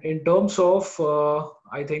 And in terms of,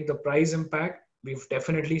 I think the price impact, we've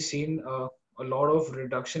definitely seen a lot of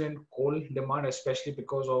reduction in coal demand, especially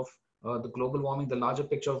because of the global warming, the larger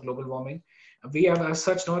picture of global warming. We have as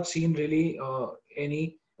such not seen really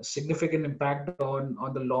any significant impact on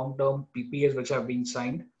the long-term PPAs which have been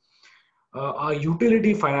signed. Our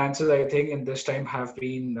utility finances, I think, in this time have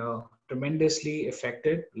been tremendously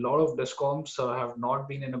affected. A lot of DISCOMs have not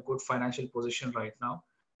been in a good financial position right now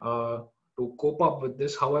to cope up with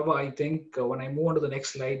this. However, I think when I move on to the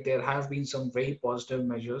next slide, there have been some very positive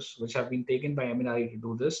measures which have been taken by MNRE to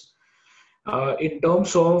do this. In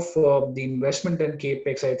terms of the investment and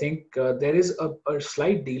capex, I think there is a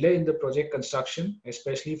slight delay in the project construction,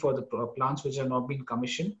 especially for the plants which have not been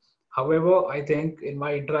commissioned. However, I think in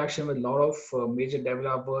my interaction with a lot of major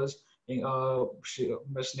developers,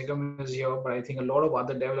 Ms. Nigam is here, but I think a lot of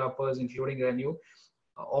other developers, including Renew,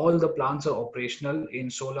 all the plants are operational in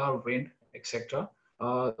solar, wind, etc.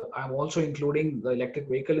 I'm also including the electric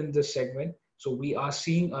vehicle in this segment. So we are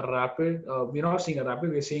seeing a rapid, we're not seeing a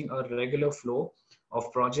rapid, we're seeing a regular flow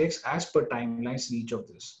of projects as per timelines in each of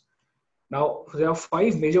this. Now, there are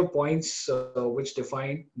 5 major points which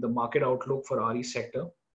define the market outlook for RE sector.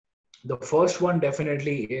 The first one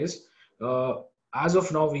definitely is, as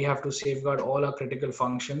of now, we have to safeguard all our critical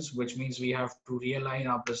functions, which means we have to realign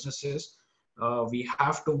our businesses. We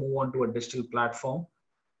have to move on to a digital platform.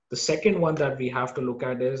 The second one that we have to look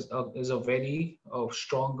at is a very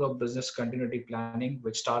stronger business continuity planning,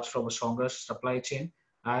 which starts from a stronger supply chain.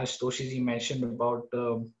 As Toshiji mentioned about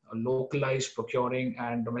localized procuring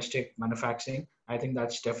and domestic manufacturing. I think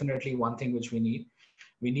that's definitely one thing which we need.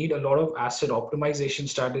 We need a lot of asset optimization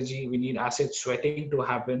strategy. We need asset sweating to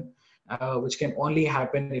happen, which can only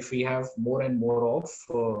happen if we have more and more of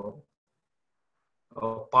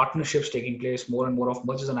partnerships taking place, more and more of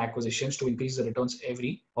mergers and acquisitions to increase the returns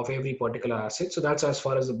every particular asset. So that's as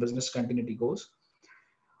far as the business continuity goes.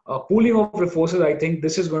 Pooling of resources, I think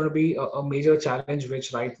this is going to be a major challenge,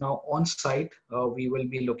 which right now on site we will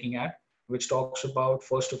be looking at, which talks about,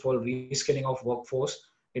 first of all, reskilling of workforce.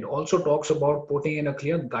 It also talks about putting in a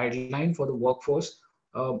clear guideline for the workforce.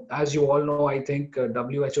 As you all know, I think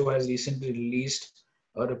WHO has recently released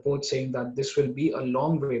a report saying that this will be a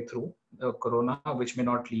long way through Corona, which may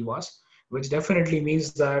not leave us, which definitely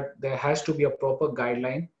means that there has to be a proper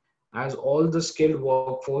guideline, as all the skilled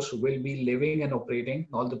workforce will be living and operating,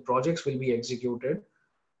 all the projects will be executed,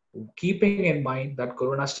 keeping in mind that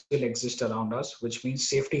Corona still exists around us, which means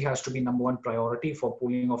safety has to be number one priority for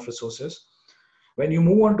pooling of resources. When you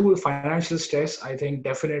move on to financial stress, I think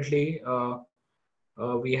definitely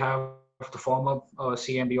we have the former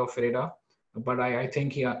CMD of FEREDA, but I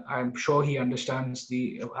think I'm sure he understands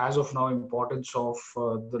the, as of now, importance of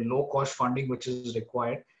the low cost funding which is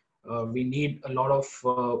required. We need a lot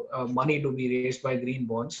of money to be raised by green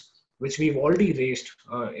bonds, which we've already raised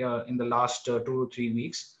in the last 2 to 3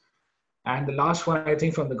 weeks. And the last one, I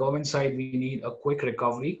think from the government side, we need a quick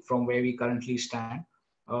recovery from where we currently stand.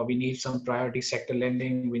 We need some priority sector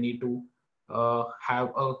lending. We need to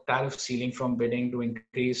have a tariff ceiling from bidding to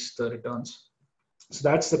increase the returns. So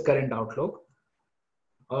that's the current outlook.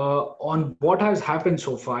 On what has happened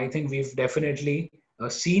so far, I think we've definitely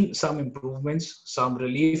seen some improvements, some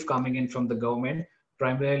relief coming in from the government.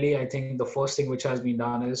 Primarily, I think the first thing which has been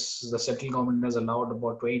done is the central government has allowed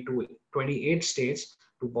about 28 states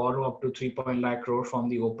to borrow up to 3.1 lakh crore from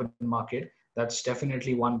the open market. That's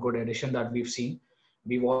definitely one good addition that we've seen.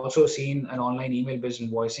 We've also seen an online email-based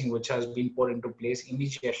invoicing, which has been put into place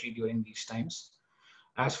immediately during these times.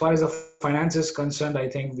 As far as the finance is concerned, I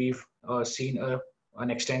think we've seen an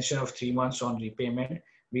extension of 3 months on repayment.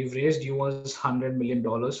 We've raised US $100 million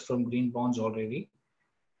from green bonds already.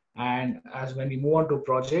 And as when we move on to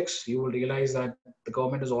projects, you will realize that the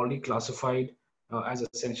government has already classified as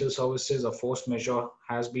essential services. A forced measure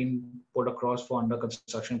has been put across for under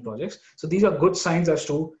construction projects. So these are good signs as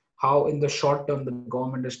to how in the short term the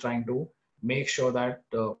government is trying to make sure that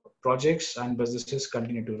projects and businesses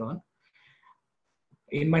continue to run.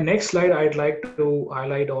 In my next slide, I'd like to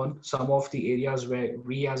highlight on some of the areas where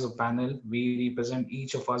we as a panel, we represent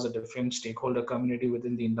each of us a different stakeholder community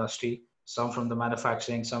within the industry, some from the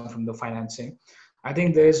manufacturing, some from the financing. I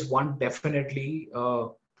think there's one definitely a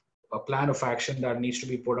plan of action that needs to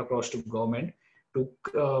be put across to government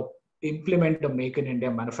to implement the Make in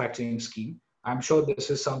India manufacturing scheme. I'm sure this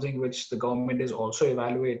is something which the government is also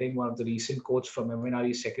evaluating. One of the recent quotes from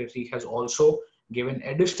MNRE secretary has also given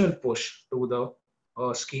additional push to the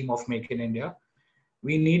scheme of Make in India.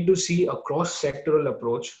 We need to see a cross-sectoral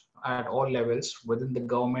approach at all levels within the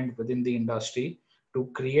government, within the industry, to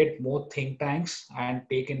create more think tanks and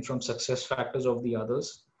take in from success factors of the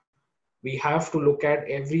others. We have to look at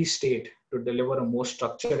every state to deliver a more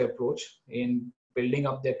structured approach in building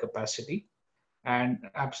up their capacity. And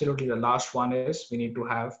absolutely the last one is we need to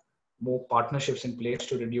have more partnerships in place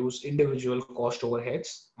to reduce individual cost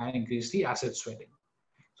overheads and increase the asset sweating.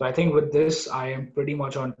 So I think with this, I am pretty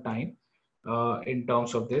much on time in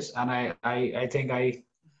terms of this. And I think I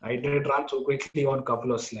did run too quickly on a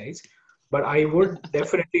couple of slides, but I would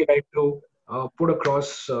definitely like to put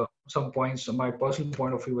across some points, my personal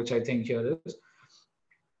point of view, which I think here is,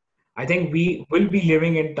 I think we will be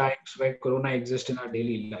living in times where Corona exists in our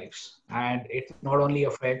daily lives. And it not only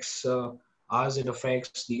affects us, it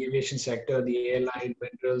affects the aviation sector, the airline,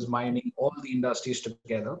 minerals, mining, all the industries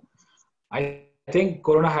together. I think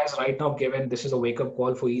Corona has right now given, this is a wake-up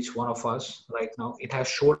call for each one of us right now. It has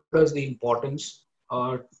showed us the importance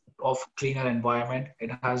of cleaner environment.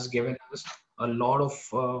 It has given us a lot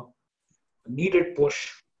of needed push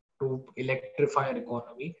to electrify our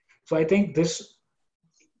economy. So I think this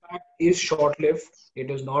impact is short-lived. It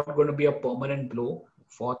is not going to be a permanent blow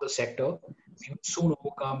for the sector. We will soon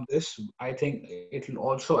overcome this. I think it will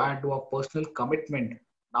also add to our personal commitment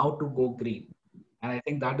now to go green. And I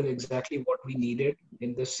think that is exactly what we needed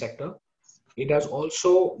in this sector. It has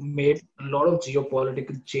also made a lot of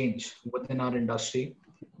geopolitical change within our industry.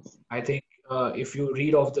 I think if you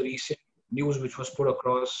read of the recent news which was put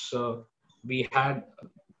across, we had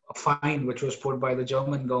a fine which was put by the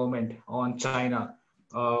German government on China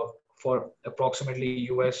for approximately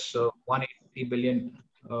US $180 billion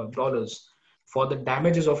for the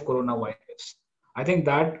damages of coronavirus. I think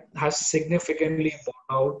that has significantly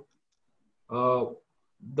brought out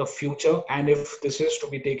the future. And if this is to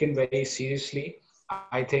be taken very seriously,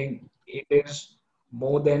 I think it is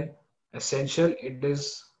more than essential. It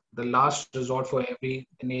is the last resort for every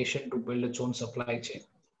nation to build its own supply chain.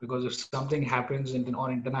 Because if something happens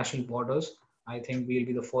on international borders, I think we'll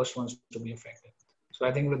be the first ones to be affected. So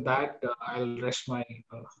I think with that, I'll rest my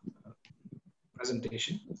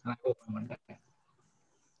presentation, and I hope I'm on time.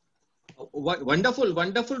 Wonderful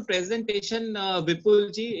presentation,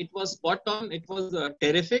 Vipulji. It was spot on. It was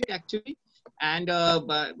terrific, actually. And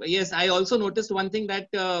yes, I also noticed one thing, that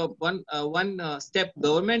one step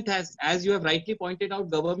government has, as you have rightly pointed out,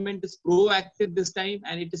 government is proactive this time,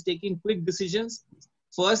 and it is taking quick decisions.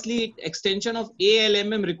 Firstly, extension of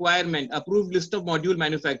ALMM requirement, approved list of module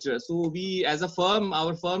manufacturers. So we, as a firm,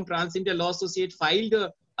 our firm Trans India Law Associate, filed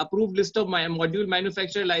a approved list of module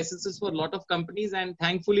manufacturer licenses for a lot of companies, and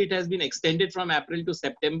thankfully it has been extended from April to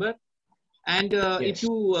September. And if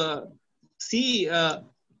you see,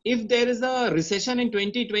 if there is a recession in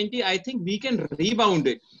 2020, I think we can rebound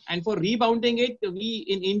it. And for rebounding it, we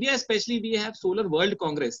in India especially, we have Solar World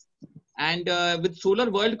Congress. And with Solar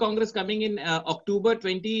World Congress coming in October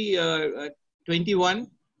 2021,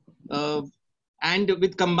 and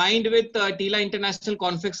with combined with TILA International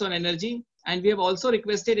Conference on Energy, and we have also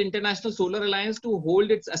requested International Solar Alliance to hold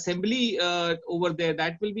its assembly over there.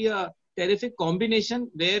 That will be a terrific combination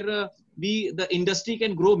where the industry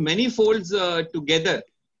can grow many folds together.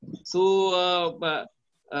 So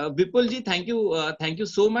Vipulji, thank you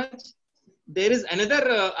so much. There is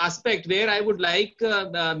another aspect where I would like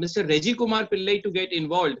Mr. Reggie Kumar Pillai to get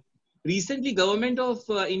involved. Recently, Government of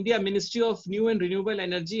India Ministry of New and Renewable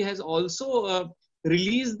Energy has also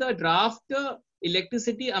released the draft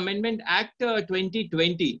Electricity Amendment Act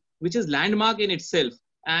 2020, which is landmark in itself.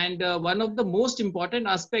 And one of the most important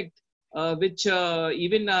aspect, which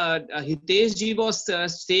even Hitesh ji was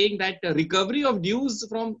saying, that recovery of dues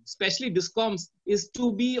from especially DISCOMs is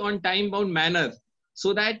to be on time-bound manner,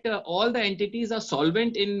 so that all the entities are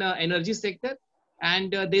solvent in energy sector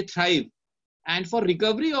and they thrive. And for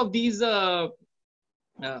recovery of these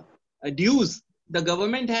dues, the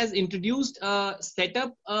government has introduced, set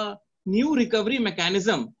up a new recovery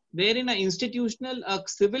mechanism, wherein an institutional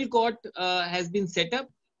civil court has been set up,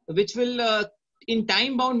 which will in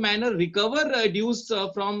time-bound manner recover dues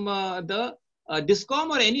from the DISCOM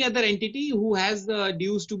or any other entity who has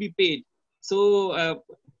dues to be paid. So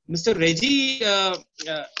Mr. Reggie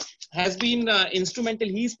has been instrumental.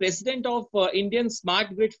 He is president of Indian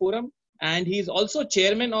Smart Grid Forum, and he is also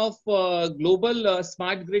chairman of Global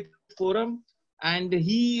Smart Grid Forum. And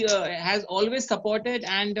he has always supported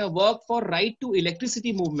and worked for right to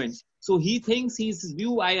electricity movement. So he thinks his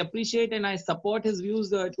view, I appreciate and I support his views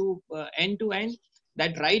to end to end,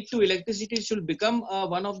 that right to electricity should become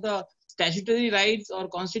one of the statutory rights or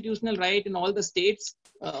constitutional right in all the states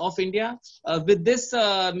of India. With this,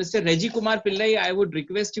 Mr. Reggie Kumar Pillai, I would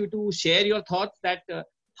request you to share your thoughts that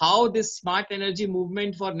how this smart energy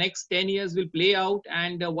movement for next 10 years will play out,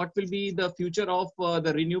 and what will be the future of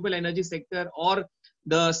the renewable energy sector or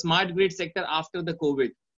the smart grid sector after the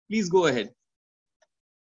COVID. Please go ahead.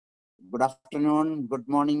 Good afternoon, good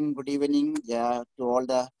morning, good evening to all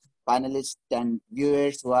the panelists and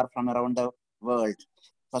viewers who are from around the world.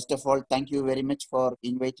 First of all, thank you very much for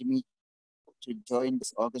inviting me to join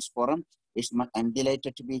this August forum. I'm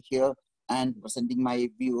delighted to be here and presenting my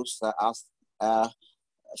views as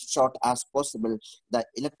short as possible. The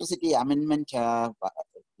Electricity Amendment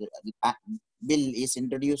Bill is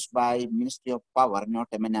introduced by Ministry of Power, not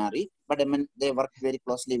MNRE, but they work very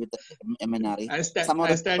closely with the MNRE. Some of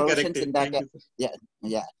the provisions in that,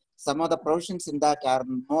 some of the provisions in that are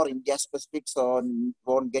more India specific, so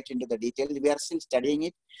won't get into the detail. We are still studying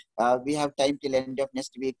it. We have time till end of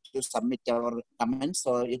next week to submit our comments.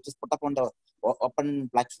 So it is put up on the open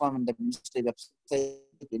platform in the ministry website,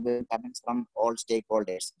 comments from all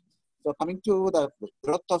stakeholders. So coming to the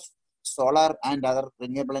growth of solar and other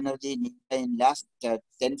renewable energy in last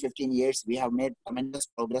 10-15 years, we have made tremendous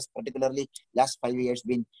progress, particularly last 5 years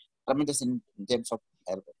been tremendous in terms of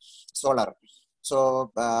solar.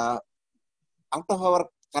 So out of our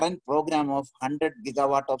current program of 100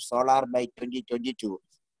 gigawatt of solar by 2022,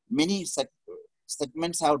 many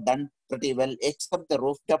segments have done pretty well, except the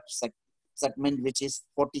rooftop segment, which is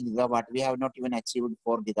 40 gigawatt. We have not even achieved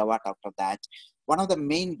 4 gigawatt out of that. One of the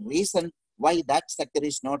main reasons why that sector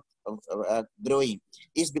is not growing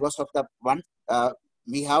is because of the one,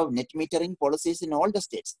 we have net metering policies in all the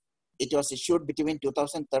states. It was issued between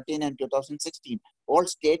 2013 and 2016. All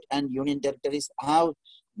state and union territories have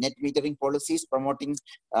net metering policies promoting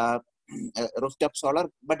rooftop solar,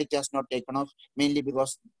 but it has not taken off, mainly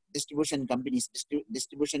because distribution companies,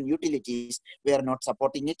 distribution utilities, we are not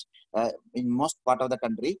supporting it in most part of the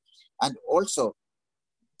country. And also,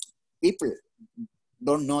 people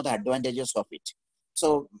don't know the advantages of it.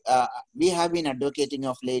 So we have been advocating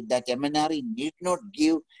of late that MNRE need not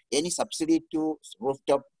give any subsidy to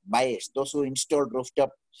rooftop buyers. Those who install rooftop,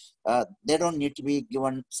 they don't need to be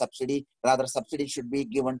given subsidy. Rather, subsidy should be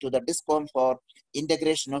given to the DISCOM for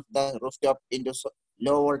integration of the rooftop into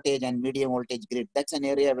low voltage and medium voltage grid. That's an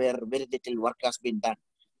area where very little work has been done.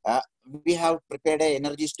 We have prepared an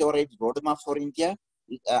energy storage roadmap for India.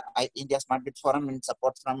 India Smart Grid Forum, in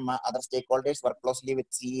support from other stakeholders, work closely with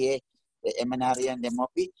CEA, MNRE and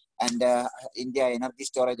MOP, and India Energy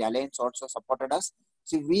Storage Alliance also supported us.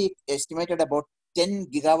 So we estimated about 10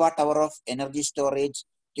 gigawatt hour of energy storage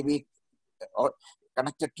to be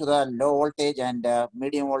connected to the low voltage and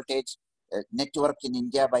medium voltage network in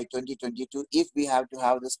India by 2022, if we have to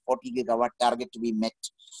have this 40 gigawatt target to be met.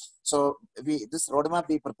 So this roadmap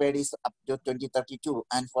we prepared is up to 2032,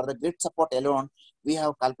 and for the grid support alone, we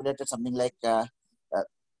have calculated something like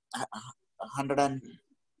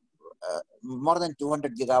more than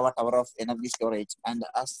 200 gigawatt hour of energy storage. And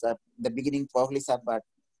as the beginning Populi Sahab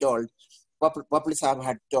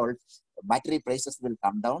had told, battery prices will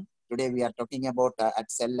come down. Today we are talking about at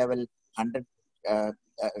cell level $100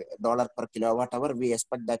 per kilowatt hour. We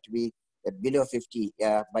expect that to be below 50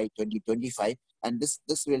 by 2025, and this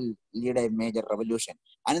will lead a major revolution.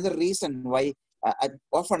 Another reason why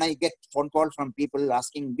often I get phone call from people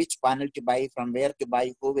asking which panel to buy, from where to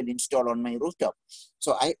buy, who will install on my rooftop.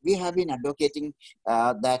 So we have been advocating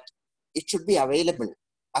that it should be available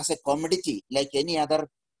as a commodity like any other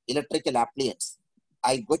electrical appliance.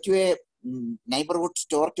 I go to a neighborhood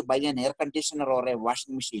store to buy an air conditioner or a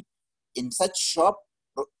washing machine. In such shop,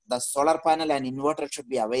 the solar panel and inverter should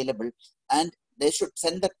be available, and they should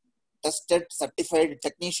send the tested, certified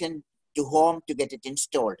technician to home to get it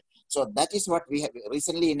installed. So that is what we have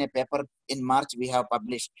recently in a paper in March we have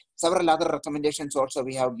published. Several other recommendations also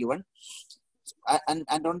we have given. And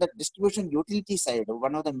on the distribution utility side,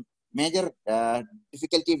 one of the major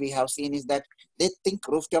difficulty we have seen is that they think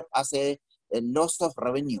rooftop as a loss of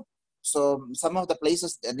revenue. So some of the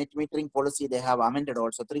places, the net metering policy, they have amended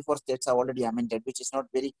also. 3-4 states have already amended, which is not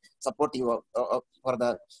very supportive for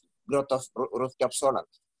the growth of rooftop solar.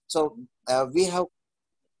 So we have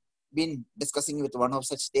been discussing with one of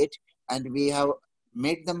such state, and we have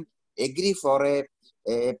made them agree for a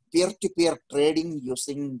peer-to-peer trading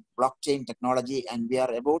using blockchain technology, and we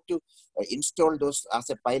are about to install those as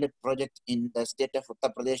a pilot project in the state of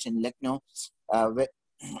Uttar Pradesh in Lucknow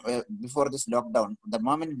before this lockdown. The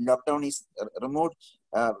moment lockdown is removed,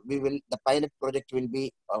 the pilot project will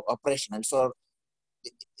be operational. So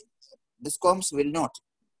DISCOMs will not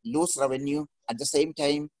lose revenue. At the same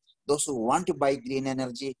time, those who want to buy green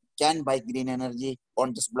energy can buy green energy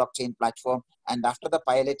on this blockchain platform. And after the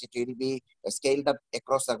pilot, it will be scaled up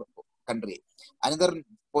across the country. Another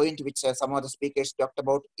point which some of the speakers talked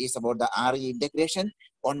about is about the RE integration.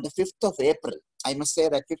 On the 5th of April, I must say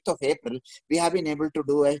that 5th of April, we have been able to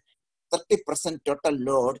do a 30% total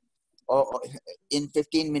load in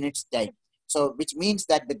 15 minutes time. So which means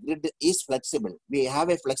that the grid is flexible. We have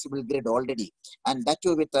a flexible grid already. And that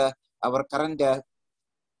too with our current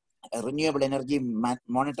renewable energy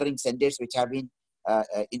monitoring centers, which have been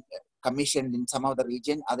commissioned in some of the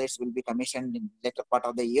region, others will be commissioned in later part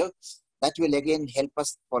of the year. That will again help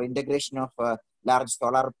us for integration of large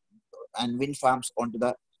solar and wind farms onto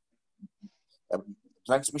the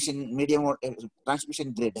transmission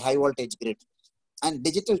grid, high voltage grid. And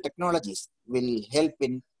digital technologies will help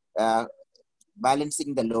in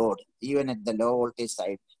balancing the load, even at the low voltage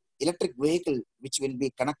side. Electric vehicle, which will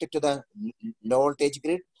be connected to the low voltage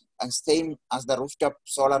grid, and same as the rooftop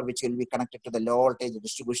solar, which will be connected to the low voltage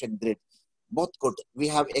distribution grid. Both good. We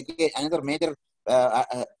have again another major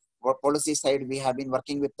policy side we have been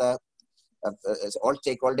working with all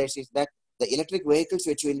stakeholders is that the electric vehicles,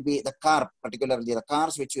 which will be the car, particularly the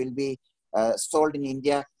cars which will be sold in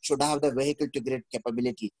India, should have the vehicle to grid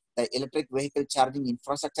capability. The electric vehicle charging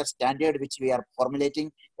infrastructure standard, which we are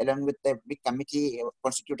formulating along with the big committee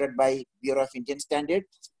constituted by Bureau of Indian Standard,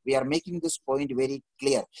 we are making this point very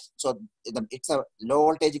clear. So it's a low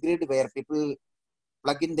voltage grid where people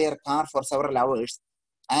plug in their car for several hours,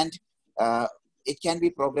 and it can be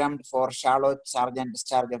programmed for shallow charge and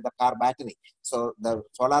discharge of the car battery. So the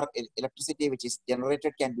solar electricity which is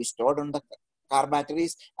generated can be stored on the car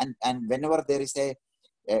batteries, and whenever there is a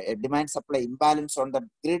demand supply imbalance on the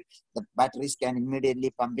grid, the batteries can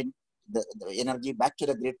immediately pump in the energy back to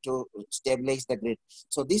the grid to stabilize the grid.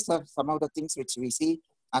 So these are some of the things which we see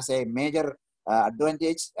as a major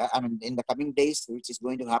advantage, I mean, in the coming days, which is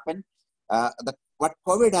going to happen. What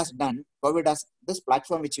COVID has done, this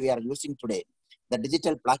platform which we are using today, the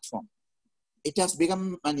digital platform, it has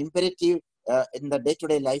become an imperative in the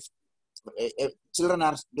day-to-day life. Children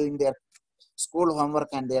are doing their school homework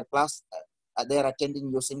and their class, they are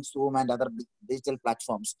attending using Zoom and other digital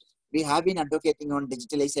platforms. We have been advocating on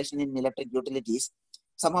digitalization in electric utilities.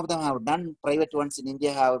 Some of them have done, private ones in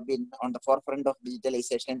India have been on the forefront of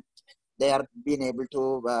digitalization. They are being able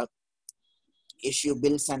to issue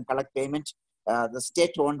bills and collect payment. The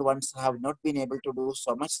state-owned ones have not been able to do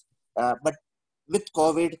so much. But with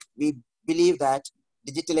COVID, we believe that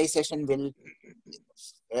digitalization will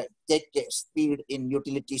take speed in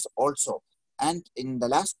utilities also. And in the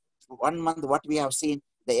last 1 month, what we have seen,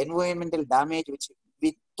 the environmental damage, which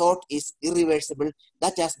we thought is irreversible,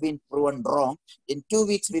 that has been proven wrong. In 2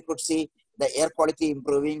 weeks, we could see the air quality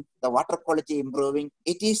improving, the water quality improving.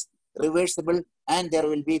 It is reversible, and there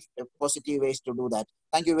will be positive ways to do that.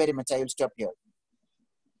 Thank you very much. I will stop here.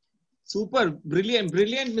 Super, brilliant,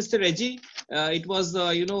 Mr. Reggie. It was,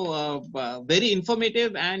 very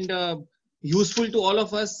informative and useful to all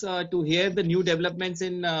of us to hear the new developments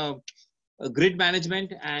in grid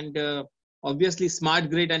management and obviously smart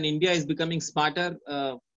grid, and India is becoming smarter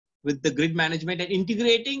with the grid management and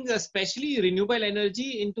integrating especially renewable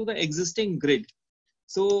energy into the existing grid.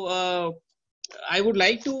 So I would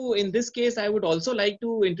like to, in this case, I would also like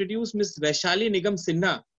to introduce Ms. Vaishali Nigam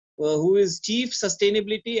Sinha, who is Chief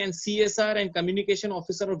Sustainability and CSR and Communication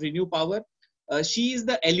Officer of Renew Power. She is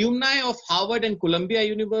the alumni of Harvard and Columbia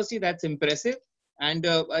University. That's impressive. And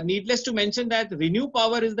needless to mention that Renew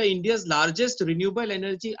Power is the India's largest renewable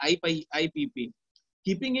energy IPP.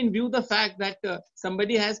 Keeping in view the fact that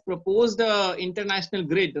somebody has proposed an international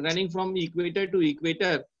grid running from equator to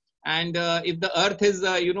equator, and if the earth is,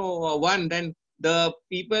 one, then the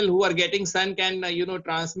people who are getting sun can,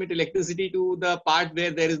 transmit electricity to the part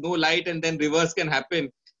where there is no light, and then reverse can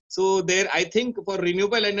happen. So there, I think for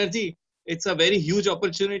renewable energy, it's a very huge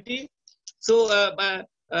opportunity. So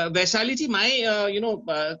Vaishali ji,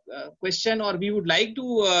 my question, or we would like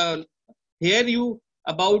to hear you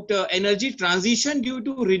about energy transition due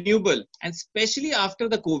to renewable, and especially after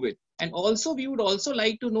the COVID. And also, we would also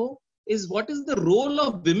like to know is what is the role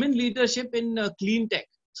of women leadership in clean tech.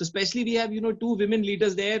 So especially we have, two women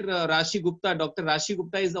leaders there, Rashi Gupta, Dr. Rashi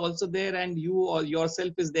Gupta is also there, and you or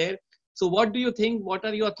yourself is there. So what do you think? What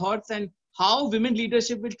are your thoughts, and how women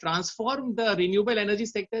leadership will transform the renewable energy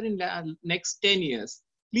sector in the next 10 years?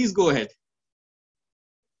 Please go ahead.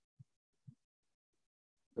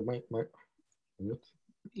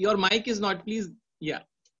 Your mic is not, please. Yeah,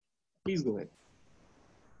 please go ahead.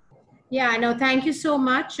 Yeah, no, thank you so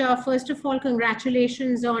much. First of all,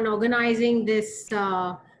 congratulations on organizing this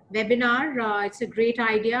webinar. It's a great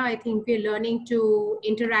idea. I think we're learning to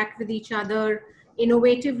interact with each other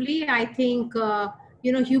innovatively. I think,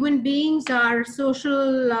 human beings are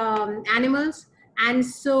social animals. And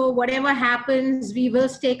so whatever happens, we will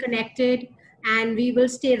stay connected and we will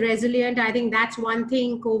stay resilient. I think that's one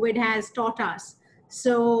thing COVID has taught us.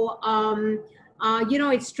 So,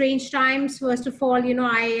 it's strange times. First of all,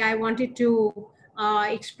 I wanted to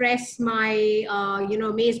express my,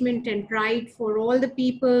 amazement and pride for all the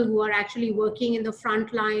people who are actually working in the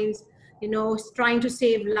front lines, trying to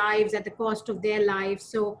save lives at the cost of their lives.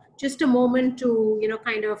 So just a moment to,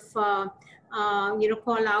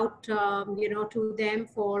 call out, to them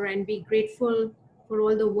and be grateful for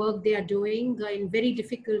all the work they are doing in very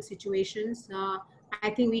difficult situations. I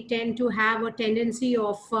think we tend to have a tendency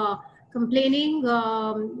of complaining,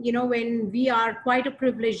 when we are quite a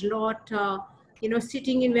privileged lot,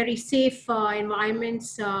 sitting in very safe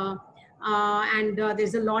environments, and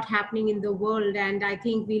there's a lot happening in the world. And I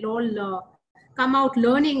think we'll all come out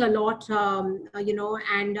learning a lot,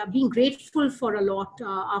 and being grateful for a lot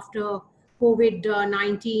after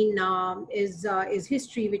COVID-19 is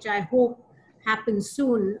history, which I hope happens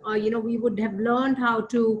soon. We would have learned how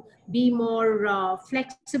to be more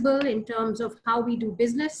flexible in terms of how we do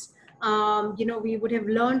business. We would have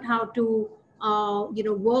learned how to,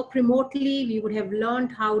 work remotely. We would have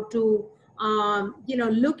learned how to,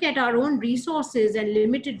 look at our own resources and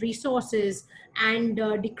limited resources and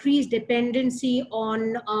decrease dependency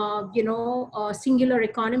on, singular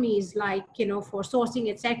economies like, for sourcing,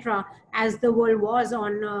 etc., as the world was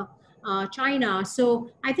on China. So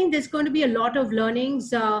I think there's going to be a lot of learnings.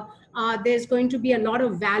 There's going to be a lot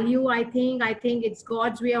of value, I think. I think it's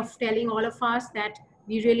God's way of telling all of us that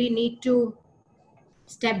we really need to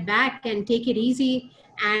step back and take it easy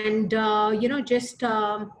and,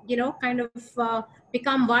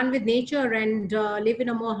 become one with nature and live in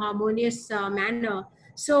a more harmonious manner.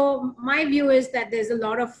 So my view is that there's a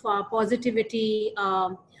lot of positivity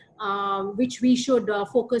which we should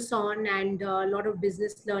focus on, and a lot of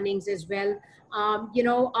business learnings as well.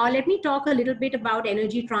 Let me talk a little bit about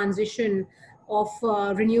energy transition of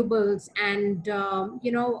renewables, and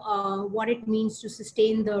what it means to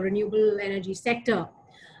sustain the renewable energy sector.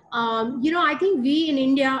 I think we in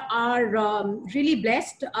India are really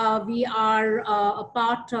blessed. We are a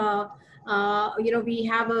part, we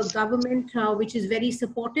have a government which is very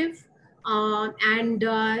supportive, and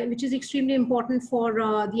which is extremely important for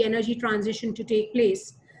the energy transition to take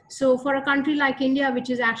place. So for a country like India, which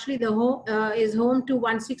is actually is home to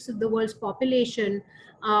 1/6 of the world's population,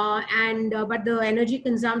 but the energy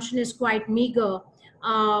consumption is quite meager.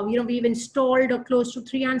 We've installed close to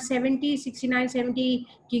 69, 70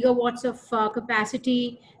 gigawatts of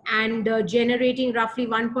capacity, and generating roughly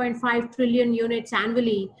 1.5 trillion units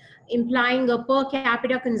annually, implying a per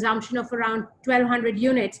capita consumption of around 1,200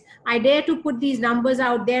 units. I dare to put these numbers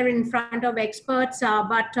out there in front of experts, this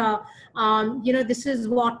is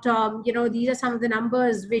what, these are some of the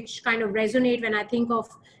numbers which kind of resonate when I think of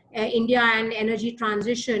India and energy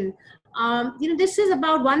transition. This is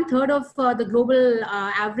about 1/3 of the global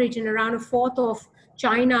average, and around 1/4 of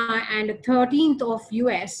China and 1/13 of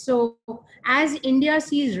US. So as India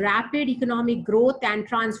sees rapid economic growth and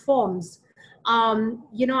transforms,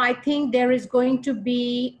 I think there is going to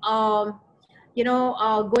be,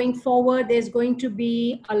 going forward, there's going to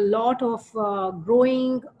be a lot of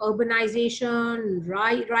growing urbanization,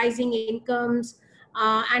 rising incomes,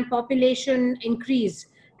 and population increase.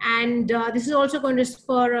 And this is also going to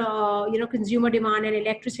spur, consumer demand and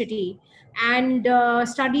electricity. And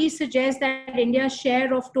studies suggest that India's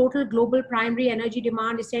share of total global primary energy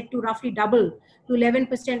demand is set to roughly double to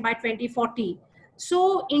 11% by 2040.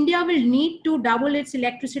 So India will need to double its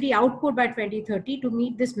electricity output by 2030 to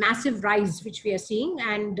meet this massive rise which we are seeing.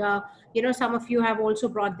 And some of you have also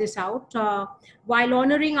brought this out, while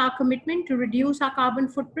honoring our commitment to reduce our carbon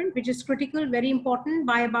footprint, which is critical, very important,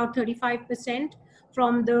 by about 35%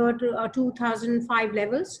 from the 2005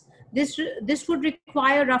 levels. This would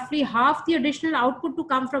require roughly half the additional output to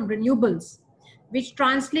come from renewables, which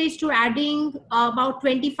translates to adding about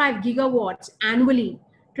 25 gigawatts annually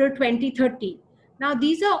till 2030. Now,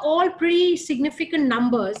 these are all pretty significant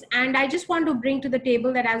numbers, and I just want to bring to the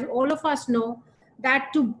table that, as all of us know,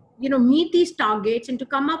 that to meet these targets and to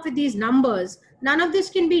come up with these numbers, none of this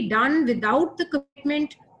can be done without the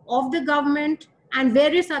commitment of the government and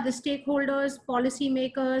various other stakeholders,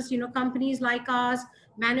 policymakers, companies like ours,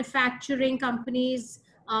 manufacturing companies,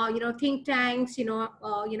 think tanks,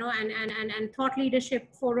 and thought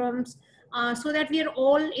leadership forums, so that we are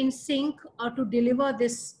all in sync to deliver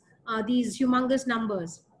these humongous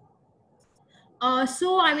numbers.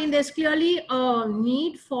 So, I mean, there's clearly a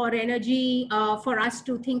need for energy for us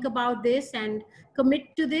to think about this and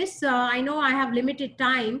commit to this. I know I have limited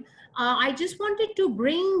time. I just wanted to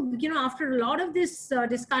bring, after a lot of this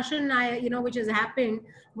discussion, which has happened,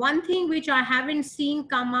 one thing which I haven't seen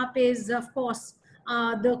come up is, of course,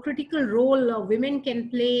 the critical role women can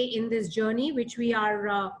play in this journey, which we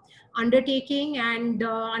are undertaking. And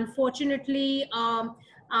unfortunately,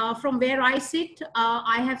 from where I sit,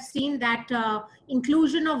 I have seen that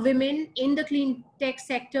inclusion of women in the clean tech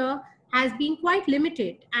sector has been quite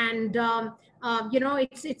limited. And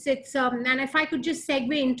and if I could just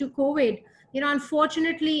segue into COVID,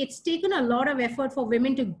 unfortunately, it's taken a lot of effort for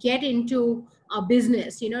women to get into a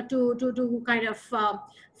business, to kind of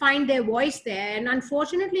find their voice there. And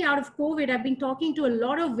unfortunately, out of COVID, I've been talking to a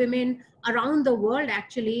lot of women around the world,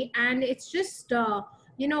 actually, and it's just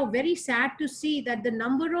very sad to see that the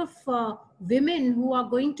number of women who are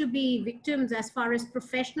going to be victims as far as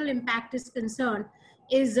professional impact is concerned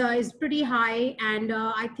is pretty high. And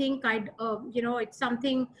I think it's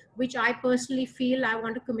something which I personally feel I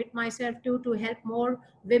want to commit myself to help more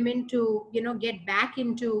women to, get back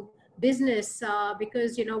into business,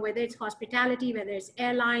 because, whether it's hospitality, whether it's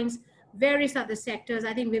airlines, various other sectors,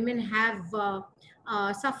 I think women have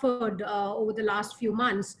suffered over the last few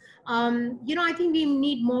months. I think we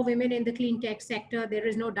need more women in the clean tech sector. There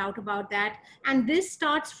is no doubt about that. And this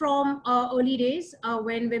starts from early days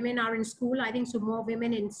when women are in school. I think so more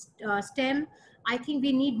women in STEM. I think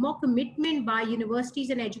we need more commitment by universities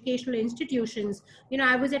and educational institutions.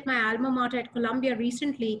 I was at my alma mater at Columbia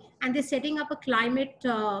recently, and they're setting up a climate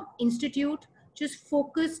institute just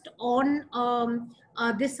focused on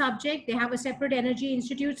this subject. They have a separate energy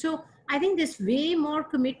institute. So I think there's way more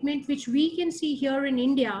commitment, which we can see here in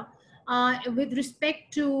India with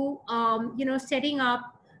respect to, setting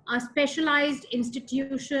up specialized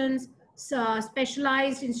institutions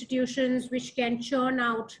which can churn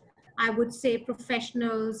out, I would say,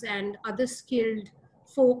 professionals and other skilled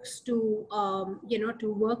folks to, to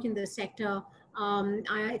work in the sector.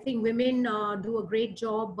 I think women do a great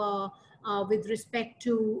job with respect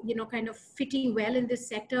to, kind of fitting well in this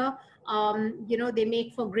sector. They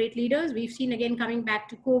make for great leaders. We've seen, again, coming back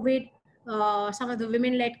to COVID, some of the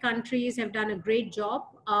women-led countries have done a great job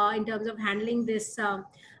in terms of handling this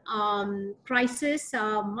crisis,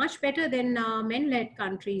 much better than men-led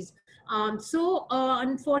countries.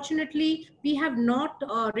 Unfortunately, we have not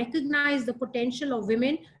recognized the potential of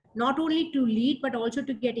women, not only to lead, but also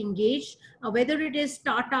to get engaged, whether it is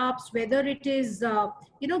startups, whether it is,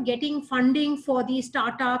 getting funding for these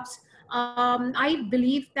startups. I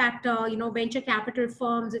believe that, venture capital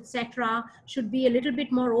firms, etc., should be a little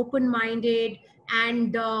bit more open-minded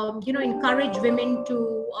and, encourage women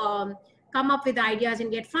to come up with ideas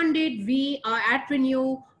and get funded. We at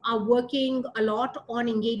Renew are working a lot on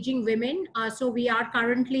engaging women. So we are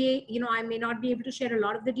currently, I may not be able to share a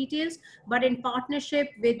lot of the details, but in partnership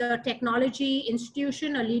with a technology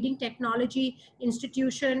institution, a leading technology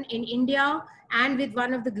institution in India, and with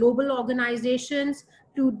one of the global organizations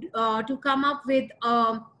to come up with,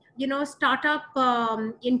 startup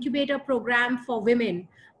incubator program for women.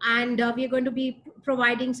 And we are going to be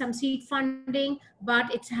providing some seed funding,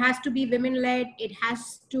 but it has to be women-led. It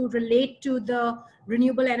has to relate to the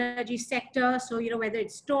renewable energy sector. So, whether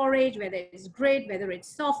it's storage, whether it's grid, whether it's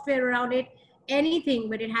software around it, anything,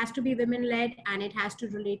 but it has to be women-led and it has to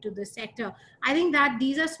relate to the sector. I think that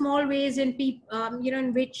these are small ways in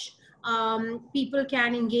in which people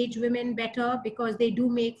can engage women better, because they do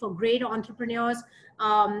make for great entrepreneurs,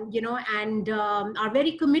 and are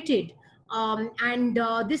very committed.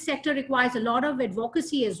 This sector requires a lot of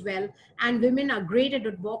advocacy as well, and women are great at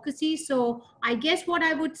advocacy. So I guess what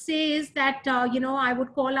I would say is that, I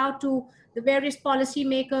would call out to the various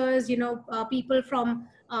policymakers, people from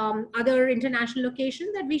other international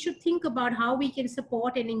locations, that we should think about how we can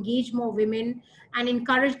support and engage more women and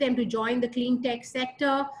encourage them to join the clean tech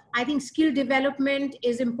sector. I think skill development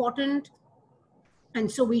is important. And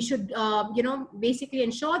so we should, basically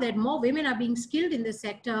ensure that more women are being skilled in this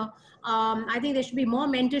sector. I think there should be more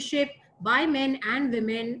mentorship by men and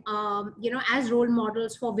women, as role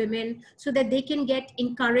models for women, so that they can get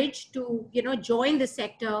encouraged to, join the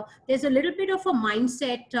sector. There's a little bit of a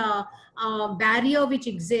mindset barrier which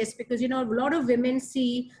exists, because, a lot of women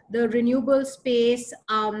see the renewable space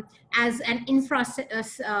as an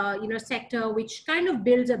sector, which kind of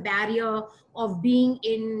builds a barrier of being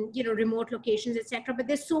in, remote locations, etc. But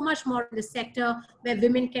there's so much more in the sector where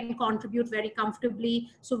women can contribute very comfortably.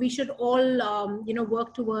 So we should all,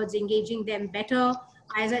 work towards engaging them better.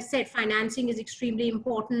 As I said, financing is extremely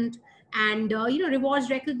important, and, rewards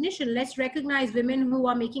recognition. Let's recognize women who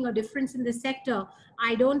are making a difference in the sector.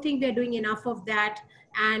 I don't think we're doing enough of that.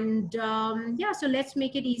 And so let's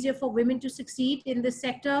make it easier for women to succeed in this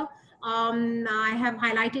sector. I have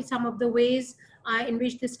highlighted some of the ways in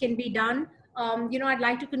which this can be done. I'd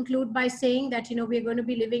like to conclude by saying that, we're going to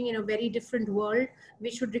be living in a very different world,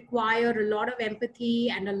 which would require a lot of empathy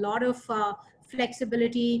and a lot of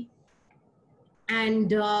flexibility and,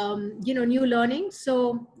 new learning.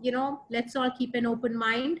 So, let's all keep an open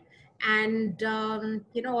mind and,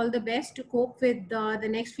 all the best to cope with the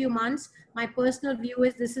next few months. My personal view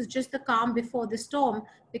is this is just the calm before the storm,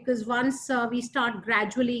 because once we start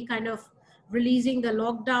gradually kind of releasing the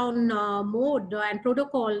lockdown mode and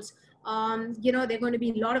protocols, there are going to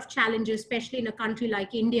be a lot of challenges, especially in a country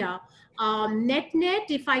like India. Net,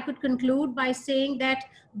 if I could conclude by saying that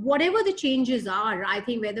whatever the changes are, I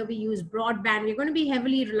think whether we use broadband, we're going to be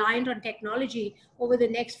heavily reliant on technology over the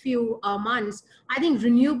next few months. I think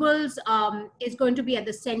renewables is going to be at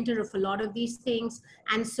the center of a lot of these things.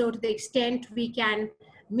 And so to the extent we can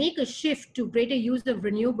make a shift to greater use of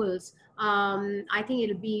renewables, I think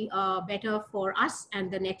it'll be better for us and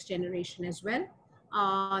the next generation as well.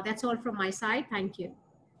 That's all from my side. Thank you.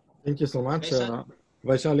 Thank you so much.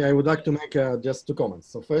 Vaishali, I would like to make just 2 comments.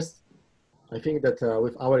 So first, I think that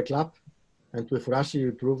with our club and with Rashi,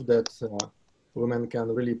 we proved that women can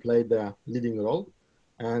really play the leading role.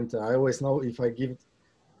 And I always know if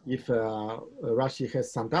Rashi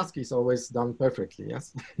has some task, it's always done perfectly,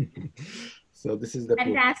 yes? So this is the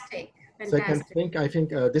fantastic. Proof. Second thing, I think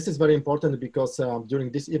this is very important because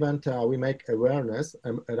during this event, we make awareness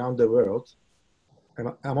around the world,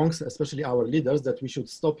 amongst especially our leaders, that we should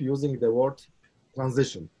stop using the word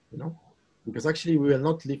transition, because actually we will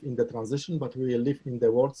not live in the transition, but we will live in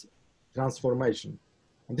the words transformation.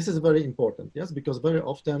 And this is very important, yes, because very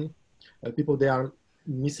often people, they are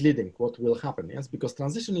misleading what will happen, yes, because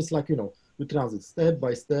transition is like, we transit step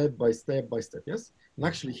by step by step by step, yes. And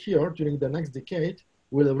actually here, during the next decade,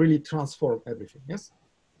 will really transform everything, yes?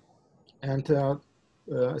 And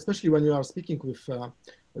especially when you are speaking with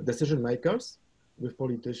decision makers, with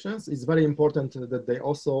politicians, it's very important that they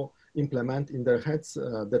also implement in their heads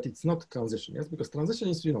that it's not transition, yes? Because transition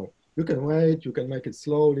is, you know, you can wait, you can make it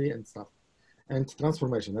slowly and stuff. And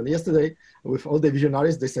transformation. And yesterday, with all the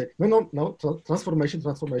visionaries, they say, no, transformation,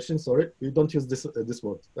 sorry, we don't use this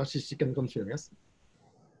word. Actually, she can confirm, yes?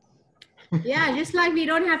 Yeah, just like we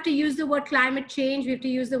don't have to use the word climate change, we have to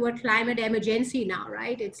use the word climate emergency now,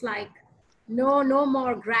 right? It's like no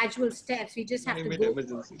more gradual steps. We just have to go.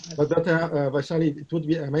 But Vaishali, it would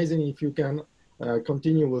be amazing if you can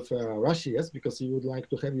continue with Russia, yes, because we would like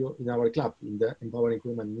to have you in our club, in the Empowering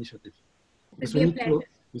Women Initiative. Because we need to,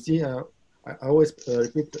 you see, I always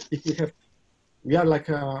repeat, if we are like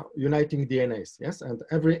uniting DNAs, yes, and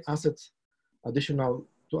every asset additional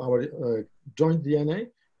to our joint DNA,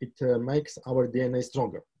 it makes our DNA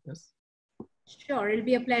stronger, yes. Sure, it'll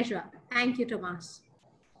be a pleasure. Thank you, Thomas.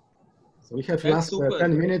 So we have last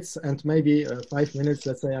 10 minutes and maybe 5 minutes.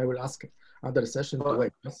 Let's say I will ask other session to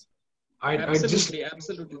wait. Yes. Absolutely.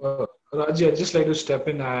 Raji, I'd just like to step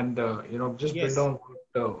in and just build on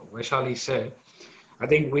what Vaishali said. I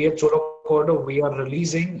think we at Solar Quarter, we are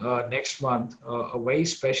releasing next month a very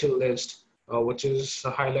special list, which is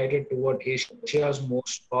highlighted toward Asia's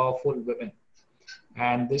most powerful women.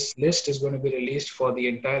 And this list is going to be released for the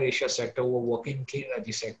entire Asia sector who are working in clean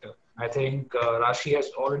energy sector. I think Rashi has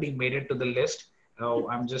already made it to the list.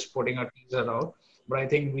 I'm just putting a teaser out, but I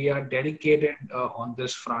think we are dedicated on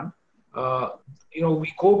this front.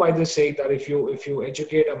 We go by the saying that if you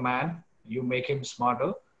educate a man, you make him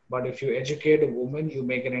smarter. But if you educate a woman, you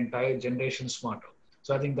make an entire generation smarter.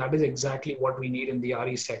 So I think that is exactly what we need in the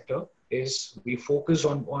RE sector, is we focus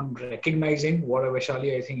on recognizing what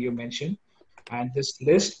Vaishali, I think you mentioned. And this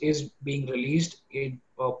list is being released in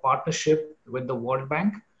a partnership with the World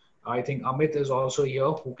Bank. I think Amit is also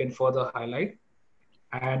here who can further highlight.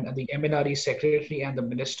 And the MNRE secretary and the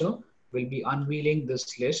minister will be unveiling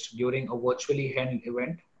this list during a virtually held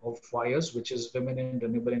event of WIRES, which is Women in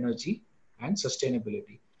Renewable Energy and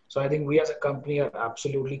Sustainability. So I think we as a company are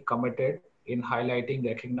absolutely committed in highlighting,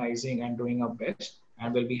 recognizing, and doing our best,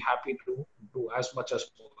 and we'll be happy to do as much as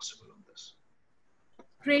possible on this.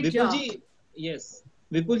 Great job. Yes.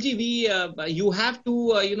 Vipulji, you have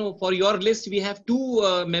to, for your list, we have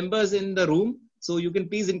two members in the room. So you can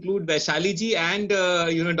please include Vaishali ji and,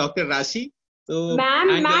 Dr. Rashi. So,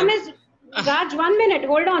 ma'am is, Raj, 1 minute,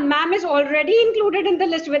 hold on. Ma'am is already included in the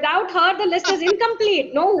list. Without her, the list is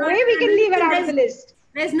incomplete. No way we can leave her out of the list.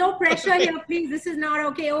 There's no pressure here, please. This is not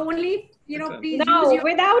okay. Only, please. No,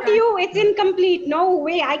 without you, it's incomplete. No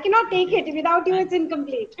way. I cannot take it. Without you, it's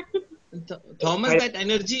incomplete. Thomas, that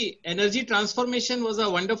energy transformation was a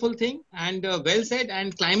wonderful thing and well said.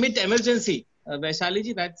 And climate emergency, Vaishali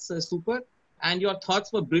ji, that's super. And your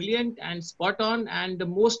thoughts were brilliant and spot on and the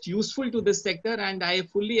most useful to this sector. And I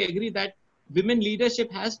fully agree that women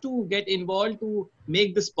leadership has to get involved to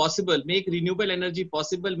make this possible, make renewable energy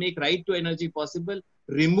possible, make right to energy possible,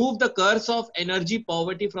 remove the curse of energy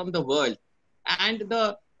poverty from the world. And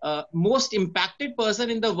the most impacted person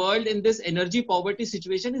in the world in this energy poverty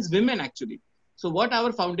situation is women actually. So what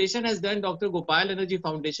our foundation has done, Dr. Gopal Energy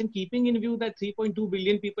Foundation, keeping in view that 3.2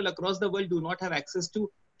 billion people across the world do not have access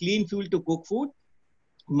to clean fuel to cook food.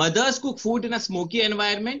 Mothers cook food in a smoky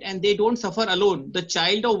environment and they don't suffer alone. The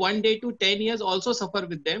child of 1 day to 10 years also suffer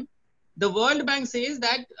with them. The World Bank says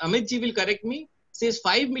that, Amit ji will correct me, says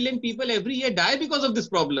 5 million people every year die because of this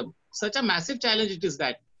problem. Such a massive challenge it is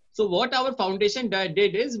that. So what our foundation did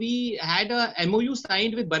is we had a MOU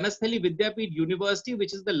signed with Banasthali Vidyapith University,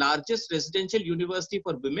 which is the largest residential university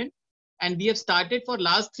for women. And we have started for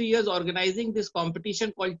last 3 years organizing this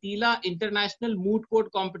competition called TILA International Moot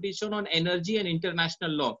Court Competition on Energy and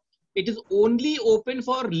International Law. It is only open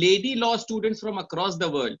for lady law students from across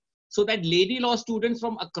the world. So that lady law students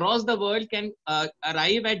from across the world can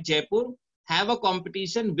arrive at Jaipur, have a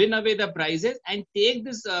competition, win away the prizes and take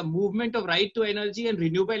this movement of right to energy and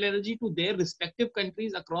renewable energy to their respective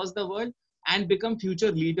countries across the world and become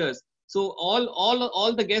future leaders. So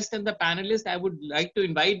all the guests and the panelists, I would like to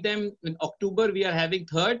invite them. In October, we are having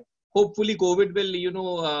 3rd. Hopefully COVID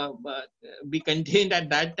will, be contained at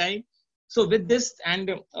that time. So with this,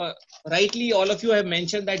 and rightly all of you have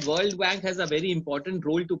mentioned that World Bank has a very important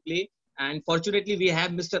role to play. And fortunately, we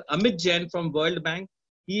have Mr. Amit Jain from World Bank.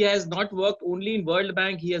 He has not worked only in World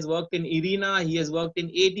Bank. He has worked in IRENA. He has worked in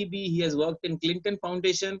ADB. He has worked in Clinton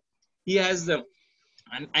Foundation. He has,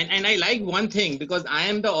 and I like one thing because I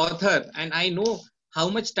am the author and I know how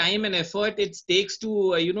much time and effort it takes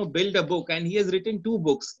to, build a book. And he has written 2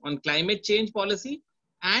 books on climate change policy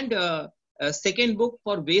and second book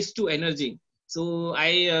for waste to energy. So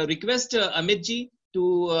I request Amit ji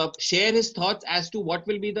to share his thoughts as to what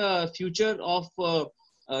will be the future of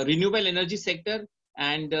renewable energy sector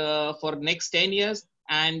and for next 10 years.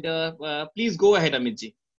 And please go ahead, Amit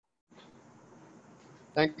ji.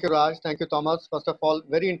 Thank you, Raj. Thank you, Thomas. First of all,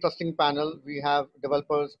 very interesting panel. We have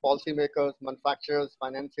developers, policymakers, manufacturers,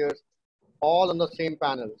 financiers, all on the same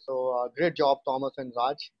panel. So great job, Thomas and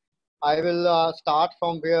Raj. I will start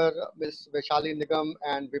from where Ms. Vaishali Nigam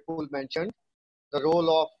and Vipul mentioned, the role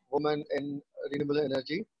of women in renewable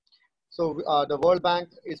energy. So the World Bank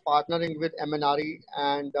is partnering with MNRE,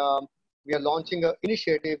 and we are launching an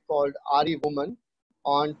initiative called RE Women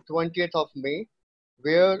on 20th of May,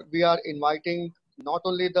 where we are inviting not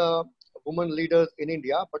only the women leaders in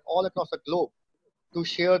India, but all across the globe to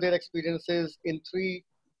share their experiences in 3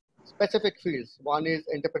 specific fields. One is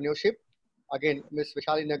entrepreneurship. Again, Ms.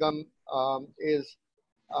 Vishali Nigam is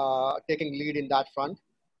taking lead in that front.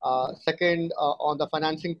 Second, on the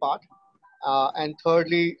financing part. And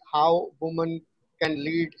thirdly, how women can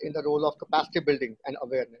lead in the role of capacity building and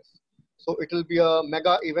awareness. So it will be a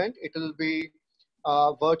mega event. It will be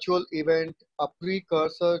a virtual event, a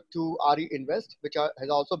precursor to RE Invest, which has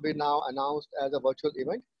also been now announced as a virtual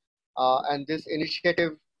event. And this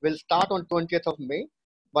initiative will start on 20th of May,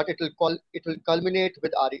 but it will culminate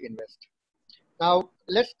with RE Invest. Now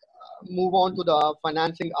let's move on to the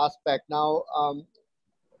financing aspect. Now,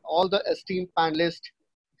 all the esteemed panelists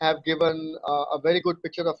have given a very good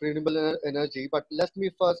picture of renewable energy, but let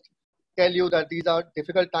me first tell you that these are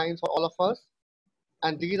difficult times for all of us,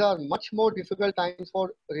 and these are much more difficult times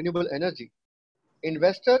for renewable energy.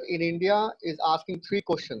 Investor in India is asking 3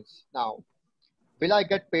 questions now. Will I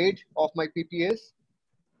get paid of my PPAs?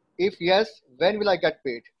 If yes, when will I get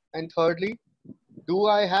paid? And thirdly, do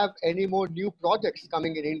I have any more new projects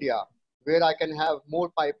coming in India where I can have more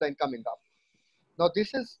pipeline coming up? Now,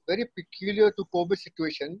 this is very peculiar to COVID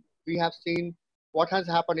situation. We have seen what has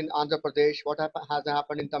happened in Andhra Pradesh, what has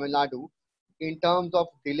happened in Tamil Nadu in terms of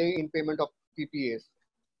delay in payment of PPAs.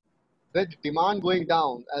 With demand going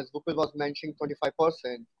down, as Vipul was mentioning,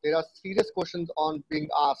 25%, there are serious questions on being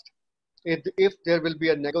asked if there will be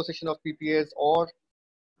a negotiation of PPAs or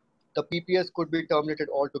the PPAs could be terminated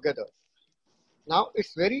altogether. Now,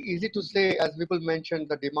 it's very easy to say, as Vipul mentioned,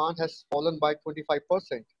 the demand has fallen by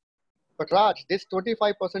 25%. But Raj, this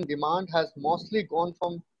 25% demand has mostly gone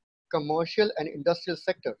from commercial and industrial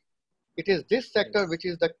sector. It is this sector which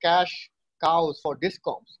is the cash cows for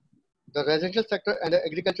discoms. The residential sector and the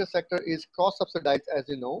agriculture sector is cross-subsidized, as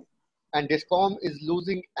you know, and discom is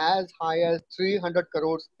losing as high as 300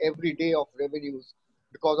 crores every day of revenues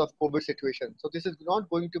because of COVID situation. So this is not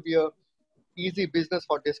going to be a easy business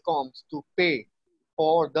for discoms to pay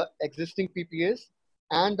for the existing PPAs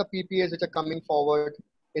and the PPAs which are coming forward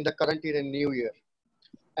in the current year and new year.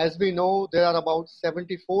 As we know, there are about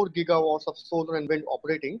 74 gigawatts of solar and wind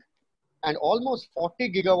operating, and almost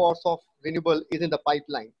 40 gigawatts of renewable is in the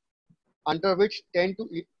pipeline, under which 10 to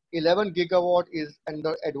 11 gigawatt is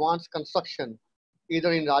under advanced construction,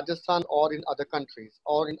 either in Rajasthan or in other countries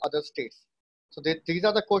or in other states. So these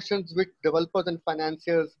are the questions which developers and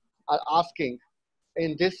financiers are asking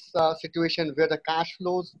in this situation where the cash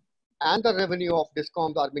flows and the revenue of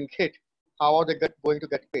discoms are being hit. How are they going to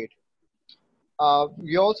get paid?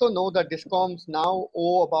 We also know that discoms now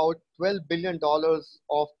owe about $12 billion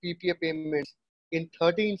of PPA payments in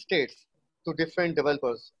 13 states to different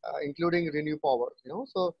developers, including Renew Power.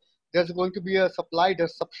 So there's going to be a supply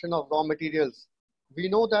disruption of raw materials. We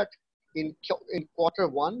know that in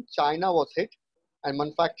Q1, China was hit and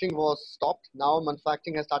manufacturing was stopped. Now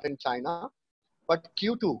manufacturing has started in China. But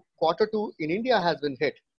Q2 in India has been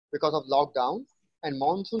hit because of lockdown, and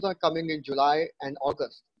monsoons are coming in July and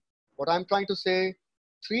August. What I'm trying to say,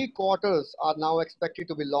 3 quarters are now expected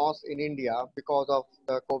to be lost in India because of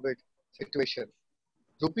the COVID situation.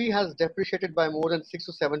 Rupee has depreciated by more than 6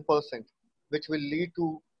 to 7%, which will lead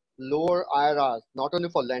to lower IRRs, not only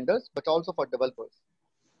for lenders, but also for developers.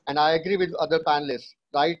 And I agree with other panelists.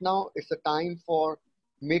 Right now, it's the time for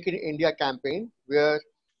Make in India campaign, where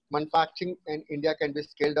manufacturing in India can be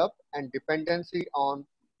scaled up and dependency on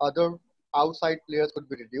other outside players could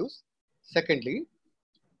be reduced. Secondly,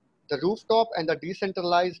 the rooftop and the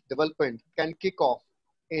decentralized development can kick off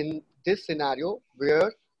in this scenario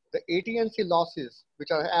where the AT&C losses,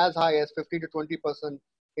 which are as high as 15 to 20%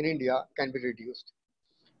 in India, can be reduced.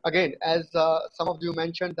 Again, as some of you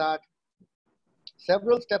mentioned that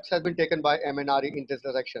several steps have been taken by MNRE in this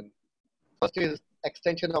direction. First is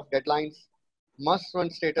extension of deadlines, must-run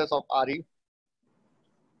status of RE.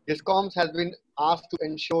 Discoms has been asked to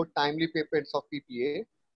ensure timely payments of PPA,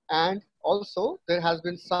 and also there has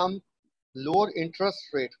been some lower interest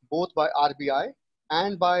rate both by RBI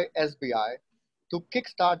and by SBI to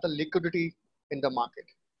kickstart the liquidity in the market.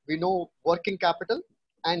 We know working capital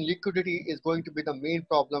and liquidity is going to be the main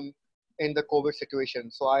problem in the COVID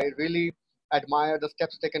situation. So I really admire the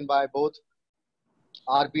steps taken by both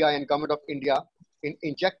RBI and Government of India in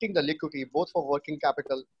injecting the liquidity both for working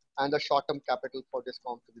capital and the short-term capital for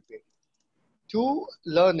DISCOM to be paid. Two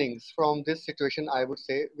learnings from this situation, I would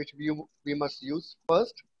say, which we must use.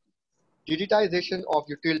 First, digitization of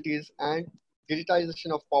utilities and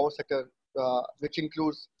digitization of power sector, which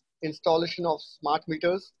includes installation of smart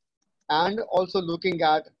meters and also looking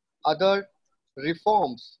at other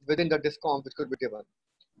reforms within the DISCOM which could be given.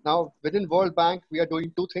 Now, within World Bank, we are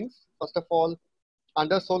doing two things. First of all,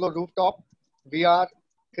 under solar rooftop, we are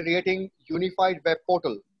creating unified web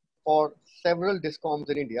portal for several DISCOMs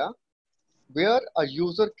in India, where a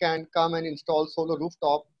user can come and install solar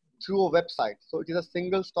rooftop through a website. So it is a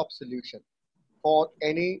single stop solution for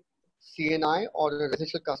any CNI or a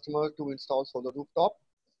residential customer to install solar rooftop.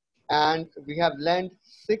 And we have lent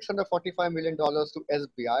 $645 million to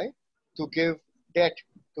SBI to give debt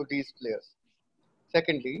to these players.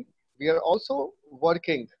 Secondly, we are also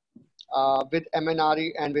working with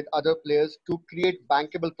MNRE and with other players to create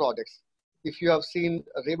bankable projects. If you have seen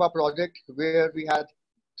REBA project where we had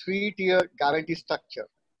 3-tier guarantee structure,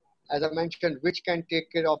 as I mentioned, which can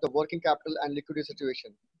take care of the working capital and liquidity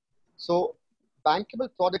situation. So bankable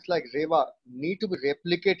projects like REBA need to be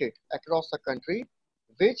replicated across the country,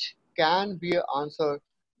 which can be an answer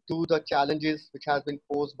to the challenges which has been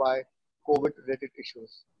posed by COVID-related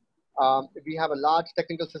issues. We have a large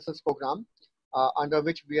technical assistance program under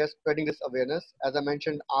which we are spreading this awareness. As I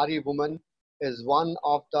mentioned, RE Women is one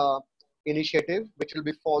of the initiative which will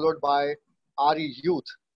be followed by RE Youth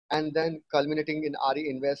and then culminating in RE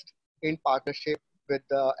Invest in partnership with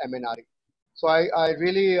the MNRE. So I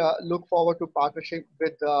really look forward to partnership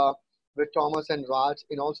with Thomas and Raj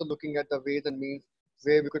in also looking at the ways and means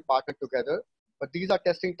where we could partner together. But these are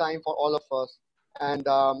testing time for all of us. And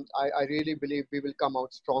I really believe we will come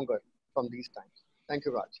out stronger from these times. Thank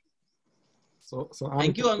you, Raj. So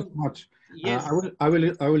thank you so much. Yes. I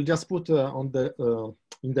will just put on the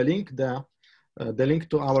in the link the link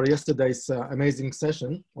to our yesterday's amazing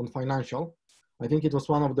session on financial. I think it was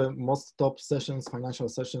one of the most top sessions, financial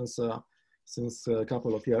sessions since a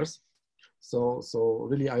couple of years. So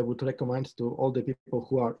really, I would recommend to all the people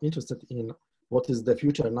who are interested in what is the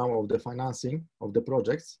future now of the financing of the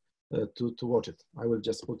projects to watch it. I will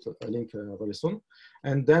just put a link very soon.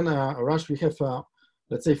 And then, Raj, we have,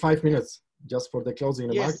 let's say 5 minutes just for the closing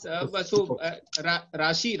remarks. Yes, so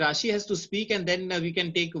Rashi has to speak, and then we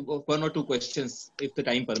can take 1 or 2 questions if the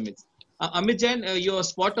time permits. Amit Jain, you're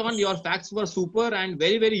spot on. Your facts were super and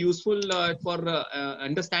very, very useful for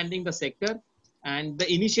understanding the sector. And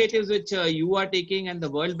the initiatives which you are taking and the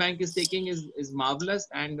World Bank is taking is marvelous,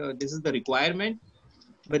 and this is the requirement.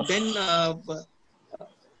 But then,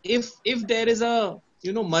 if there is a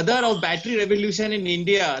mother of battery revolution in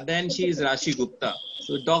India, then she is Rashi Gupta.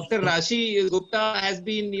 So Dr. Rashi Gupta has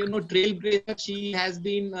been trailblazer. She has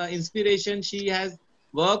been inspiration. She has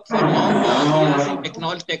worked for long years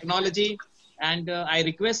in technology. And I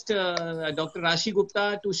request Dr. Rashi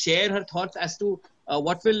Gupta to share her thoughts as to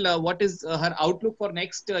what is her outlook for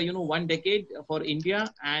next 1 decade for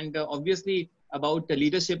India, and obviously about the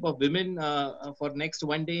leadership of women for next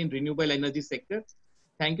 1 day in renewable energy sector.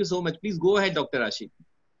 Thank you so much. Please go ahead, Dr. Rashi.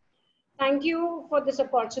 Thank you for this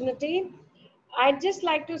opportunity. I'd just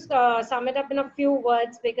like to sum it up in a few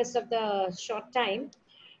words because of the short time.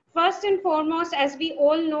 First and foremost, as we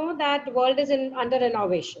all know, that the world is under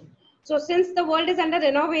renovation. So since the world is under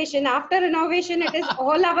renovation, after renovation, it is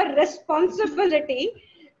all our responsibility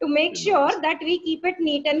to make sure that we keep it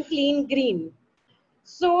neat and clean, green.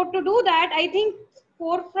 So to do that, I think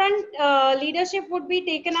forefront leadership would be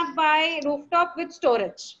taken up by rooftop with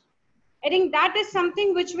storage. I think that is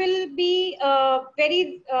something which will be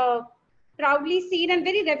very proudly seen and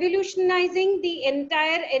very revolutionizing the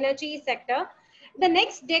entire energy sector. The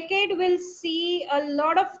next decade will see a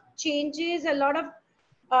lot of changes, a lot of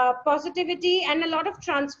positivity and a lot of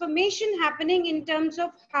transformation happening in terms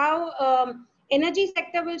of how energy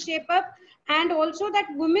sector will shape up, and also that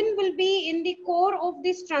women will be in the core of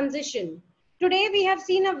this transition. Today we have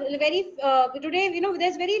seen a very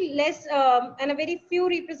there's very less and a very few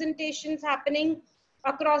representations happening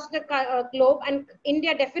across the globe, and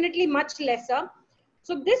India definitely much lesser.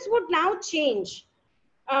 So this would now change.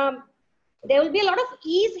 There will be a lot of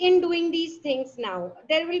ease in doing these things now.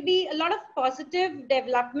 There will be a lot of positive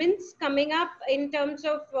developments coming up in terms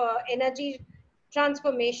of energy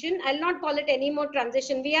transformation. I'll not call it any more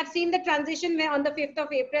transition. We have seen the transition where on the 5th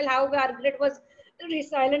of April, how our grid was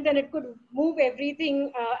resilient and it could move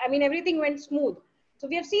everything. Everything went smooth. So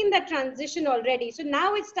we have seen that transition already. So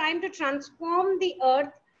now it's time to transform the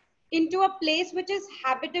earth into a place which is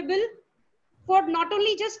habitable for not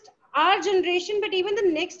only just our generation, but even the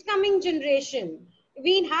next coming generation.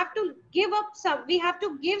 We have to give up some, we have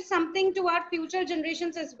to give something to our future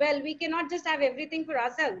generations as well. We cannot just have everything for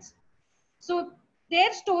ourselves. So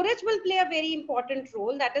their storage will play a very important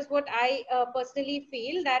role. That is what I personally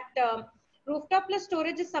feel, that rooftop plus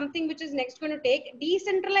storage is something which is next going to take.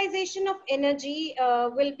 Decentralization of energy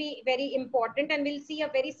will be very important, and we'll see a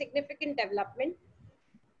very significant development.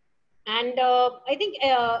 And I think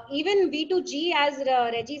even V2G, as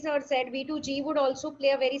Reggie sir said, V2G would also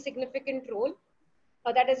play a very significant role.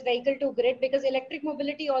 That is vehicle to grid, because electric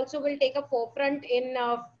mobility also will take a forefront in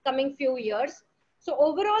coming few years. So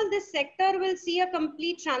overall, this sector will see a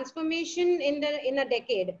complete transformation in a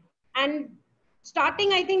decade. And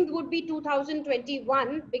starting, I think, would be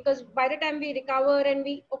 2021, because by the time we recover and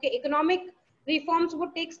economic reforms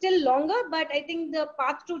would take still longer, but I think the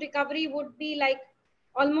path to recovery would be like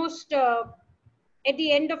almost at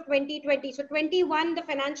the end of 2020. So 21, the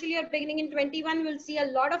financial year beginning in 21, will see a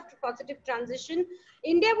lot of positive transition.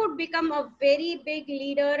 India would become a very big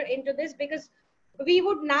leader into this, because we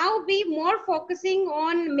would now be more focusing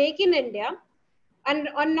on Make in India, and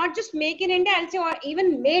on not just Make in India, I'll say, or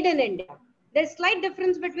even Made in India. There's slight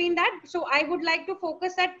difference between that. So I would like to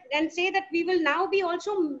focus that and say that we will now be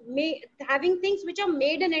also having things which are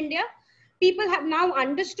made in India. People have now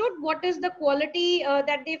understood what is the quality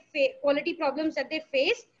quality problems that they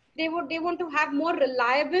face. They want to have more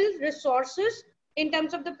reliable resources in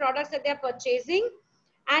terms of the products that they're purchasing,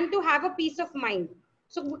 and to have a peace of mind.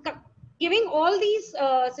 So giving all these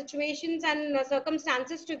situations and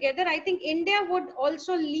circumstances together, I think India would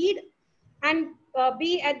also lead and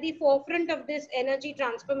be at the forefront of this energy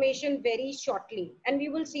transformation very shortly. And we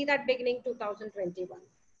will see that beginning 2021.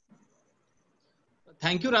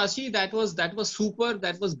 Thank you, Rashi. That was super.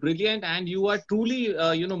 That was brilliant. And you are truly,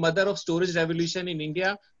 mother of storage revolution in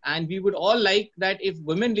India. And we would all like that if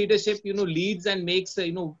women leadership, leads and makes,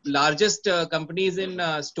 largest companies in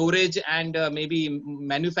storage and maybe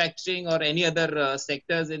manufacturing or any other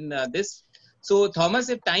sectors in this. So, Thomas,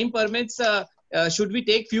 if time permits, should we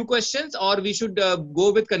take few questions, or we should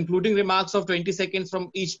go with concluding remarks of 20 seconds from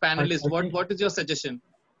each panelist? What is your suggestion?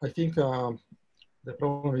 I think the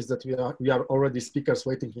problem is that we are already speakers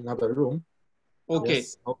waiting in another room. Okay.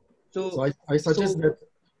 Yes. So I suggest that,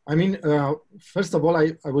 first of all,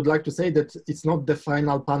 I would like to say that it's not the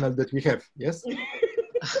final panel that we have. Yes.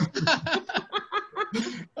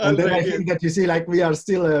 And then I think that, you see, like, we are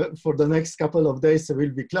still for the next couple of days will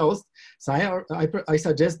be closed. So I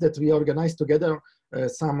suggest that we organize together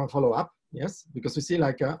some follow-up. Yes, because we see,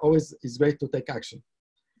 like, always it's great to take action.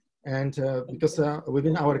 And because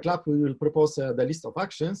within our club, we will propose the list of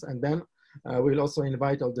actions, and then we'll also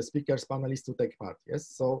invite all the speakers, panelists to take part. Yes,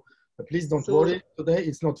 so please don't worry. Today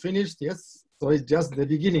it's not finished. Yes, so it's just the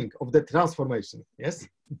beginning of the transformation. Yes.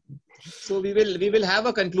 So we will have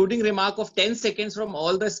a concluding remark of 10 seconds from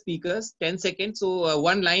all the speakers. 10 seconds. So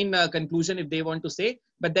one line conclusion if they want to say.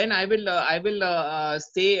 But then I will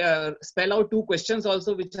spell out two questions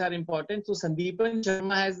also which are important. So Sandeepan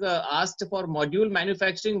Sharma has asked for module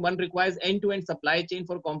manufacturing. One requires end-to-end supply chain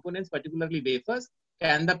for components, particularly wafers.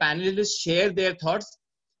 Can the panelists share their thoughts?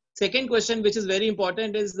 Second question, which is very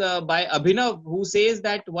important, is by Abhinav, who says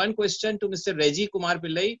that one question to Mr. Reggie Kumar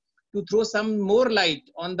Pillai to throw some more light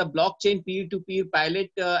on the blockchain peer-to-peer pilot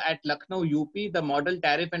at Lucknow, UP, the model,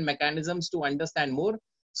 tariff and mechanisms to understand more.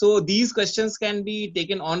 So these questions can be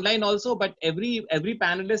taken online also, but every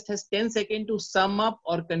panelist has 10 seconds to sum up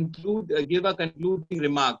or conclude, give a concluding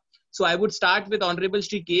remark. So I would start with Honorable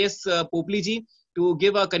Shri K.S. Popli ji to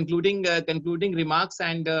give a concluding remarks,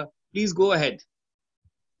 and please go ahead.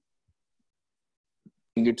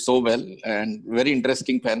 It so well, and very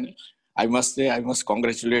interesting panel. I must say, I must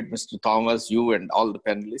congratulate Mr. Thomas, you and all the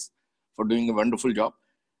panelists for doing a wonderful job.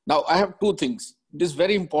 Now, I have two things. It is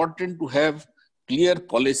very important to have clear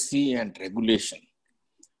policy and regulation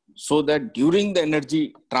so that during the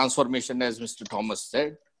energy transformation, as Mr. Thomas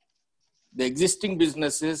said, the existing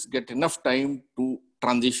businesses get enough time to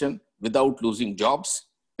transition without losing jobs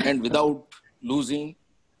and without losing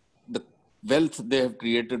the wealth they have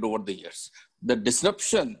created over the years. The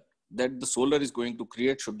disruption that the solar is going to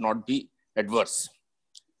create should not be adverse.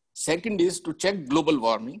 Second is to check global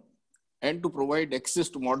warming and to provide access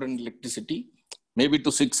to modern electricity, maybe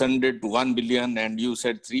to 600 to 1 billion, and you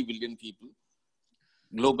said 3 billion people.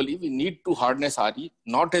 Globally, we need to harness RE,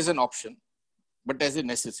 not as an option, but as a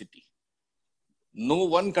necessity. No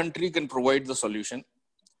one country can provide the solution.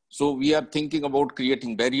 So we are thinking about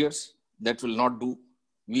creating barriers. That will not do.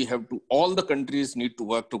 We have to, all the countries need to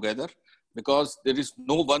work together, because there is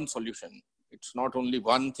no one solution. It's not only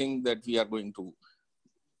one thing that we are going to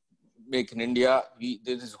make in India.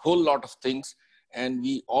 There is a whole lot of things, and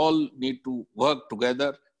we all need to work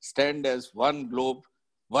together, stand as one globe,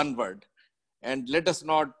 one world. And let us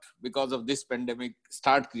not, because of this pandemic,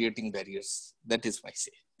 start creating barriers. That is my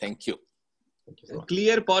say. Thank you.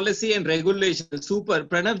 Clear policy and regulation. Super.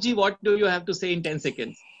 Pranavji, what do you have to say in 10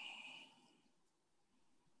 seconds?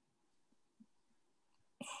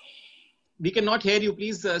 We cannot hear you.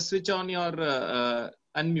 Please switch on your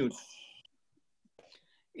unmute.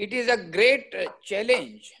 It is a great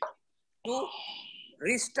challenge to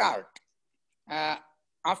restart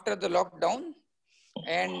after the lockdown,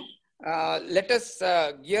 and let us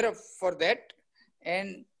gear up for that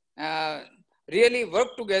and really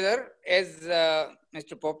work together, as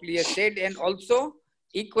Mr. Popley has said, and also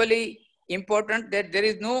equally important that there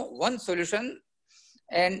is no one solution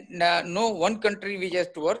and no one country which has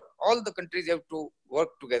to work. All the countries have to work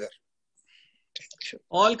together.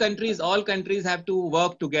 All countries have to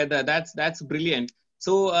work together. That's brilliant.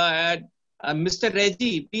 So, Mr.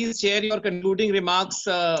 Reggie, please share your concluding remarks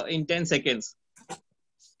in 10 seconds.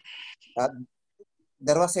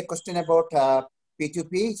 There was a question about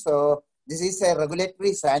P2P. So this is a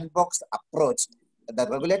regulatory sandbox approach. The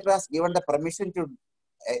regulator has given the permission to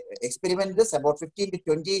experiment this. About 15 to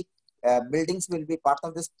 20 buildings will be part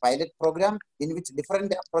of this pilot program, in which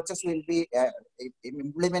different approaches will be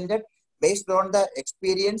implemented. Based on the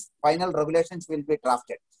experience, final regulations will be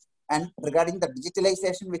drafted. And regarding the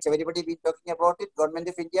digitalization, which everybody been talking about it, Government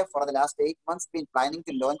of India for the last 8 months been planning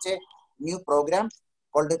to launch a new program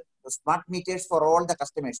called Smart Meters for all the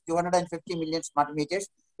customers, 250 million smart meters.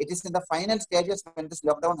 It is in the final stages when this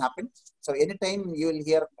lockdown happened. So anytime you will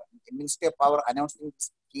hear Ministry of Power announcing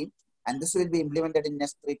this scheme, and this will be implemented in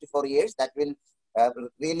next 3 to 4 years. That will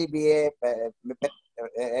really be a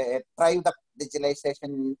drive the digitalization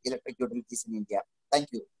in electric utilities in India. Thank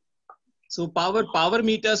you. So power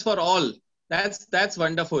meters for all. That's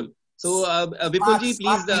wonderful. So Vipulji,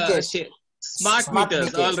 please share. Smart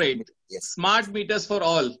meters. All right. Yes. Smart meters for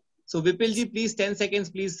all. So Vipulji, please 10 seconds.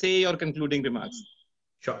 Please say your concluding remarks.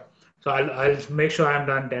 Sure. So I'll make sure I'm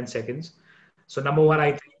done 10 seconds. So number one,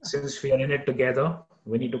 I think since we are in it together,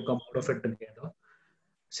 we need to come out of it together.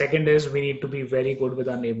 Second is we need to be very good with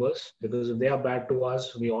our neighbors, because if they are bad to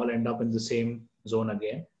us, we all end up in the same zone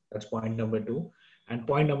again. That's point number 2. And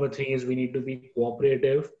point number 3 is we need to be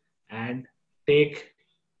cooperative and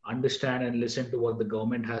understand and listen to what the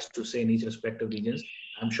government has to say in each respective regions.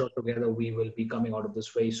 I'm sure together we will be coming out of this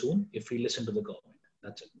very soon if we listen to the government.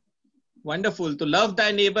 That's it. Wonderful. To love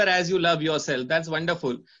thy neighbor as you love yourself. That's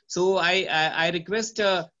wonderful. So I request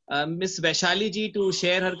Ms. Vaishali ji to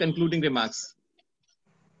share her concluding remarks.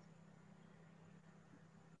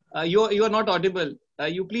 You are not audible.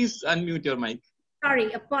 You please unmute your mic.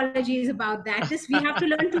 Sorry, apologies about that. We have to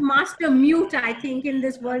learn to master mute, I think, in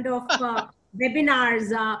this world of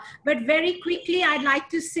webinars. But very quickly, I'd like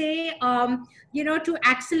to say, to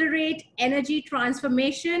accelerate energy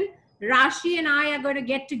transformation, Rashi and I are going to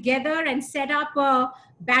get together and set up a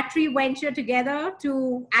battery venture together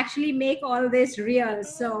to actually make all this real.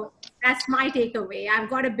 So that's my takeaway. I've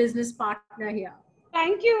got a business partner here.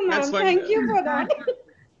 Thank you, ma'am. Thank you for that.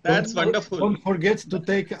 That's wonderful. Don't forget to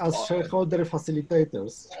take us shareholder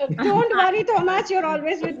facilitators. Don't worry, Thomas. You're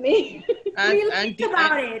always with me. We'll think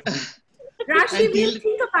about it. Rashi, we'll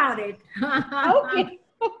think about it.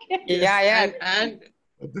 Okay. Yeah. And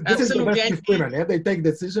this is the best of women. Yeah? They take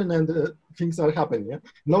decision and things are happening. Yeah?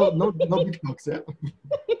 No big talks. Yeah?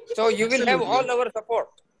 So you will have all our support.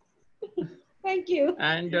 Thank you.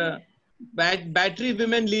 And battery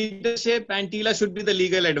women leadership, and Tila should be the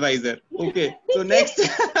legal advisor. Okay. So next.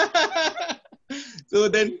 So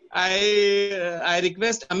then I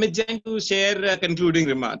request Amit Jain to share concluding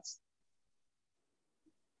remarks.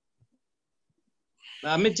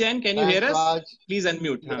 Amit Jain, can you hear us? Raj. Please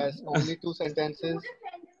unmute. Yes, only 2 sentences.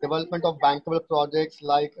 Development of bankable projects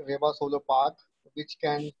like Reva Solar Park, which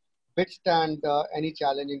can withstand any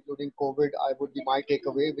challenge, including COVID, would be my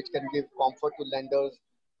takeaway, which can give comfort to lenders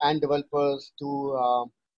and developers to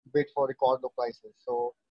bid for record low prices.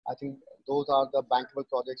 So I think those are the bankable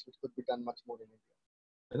projects which could be done much more in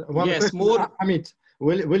India. One question, Amit,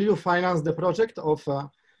 will you finance the project of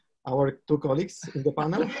our 2 colleagues in the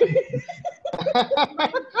panel?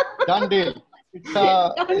 Done deal.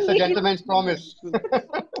 It's a gentleman's promise.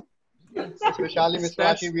 Especially Ms.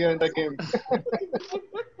 Rashi, we are in the game.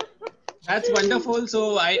 That's wonderful.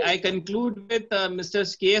 So I conclude with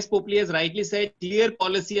Mr. K.S. Popley has rightly said, clear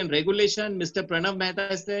policy and regulation. Mr. Pranav Mehta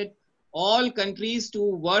has said, all countries to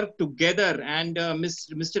work together. And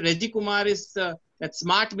Mr. Reggie Kumar is that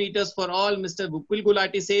smart meters for all. Mr. Vipul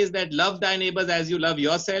Gulati says that love thy neighbors as you love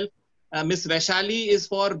yourself. Ms. Vaishali is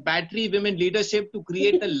for battery women leadership to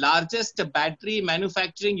create the largest battery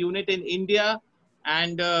manufacturing unit in India.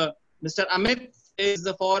 And Mr. Amit is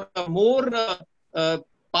for more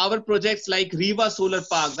power projects like Riva Solar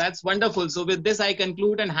Park. That's wonderful. So with this, I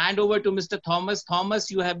conclude and hand over to Mr. Thomas.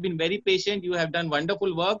 Thomas, you have been very patient. You have done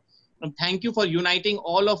wonderful work. And thank you for uniting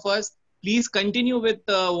all of us. Please continue with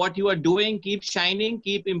what you are doing. Keep shining,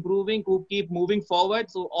 keep improving, keep moving forward.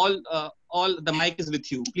 So all the mic is with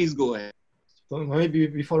you. Please go ahead. So maybe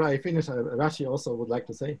before I finish, Rashi also would like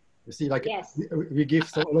to say, you see, like yes. we give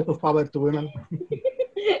a lot of power to women.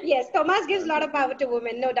 Yes, Thomas gives a lot of power to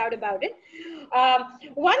women, no doubt about it.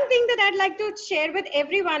 One thing that I'd like to share with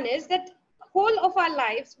everyone is that whole of our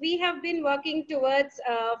lives, we have been working towards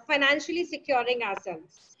financially securing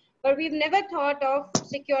ourselves. But we've never thought of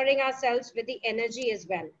securing ourselves with the energy as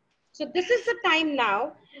well. So this is the time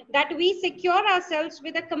now that we secure ourselves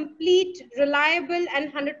with a complete, reliable,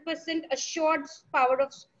 and 100% assured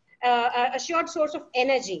assured source of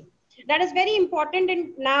energy. That is very important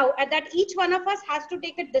now that each one of us has to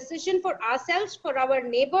take a decision for ourselves, for our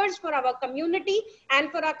neighbors, for our community,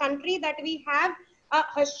 and for our country that we have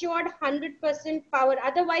assured 100% power.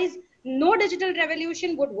 Otherwise, no digital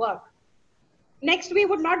revolution would work. Next, we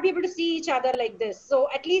would not be able to see each other like this. So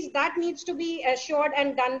at least that needs to be assured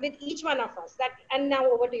and done with each one of us. And now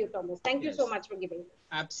over to you, Thomas. Thank you so much for giving.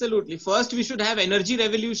 Absolutely. First, we should have energy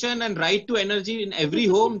revolution and right to energy in every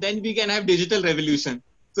home. Then we can have digital revolution.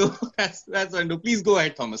 So that's wonderful. Please go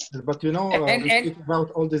ahead, Thomas. But you know, we speak about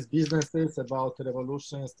all these businesses, about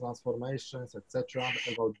revolutions, transformations, etc.,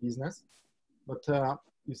 about business. But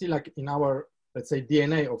you see, like in our, let's say,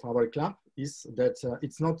 DNA of our club is that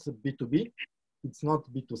it's not B2B, it's not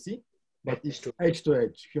B2C, but it's edge to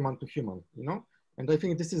edge, human to human, you know? And I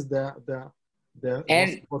think this is the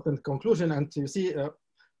most important conclusion. And you see,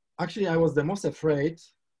 actually, I was the most afraid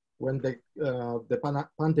when the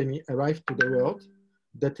pandemic arrived to the world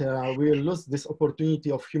that we will lose this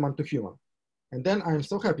opportunity of human to human. And then I'm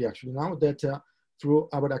so happy actually now that through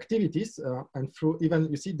our activities and through even,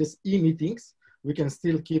 you see, this e-meetings, we can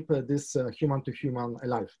still keep this human to human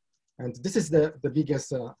alive. And this is the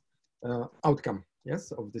biggest outcome,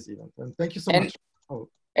 yes, of this event. And thank you so much.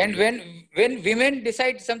 And when women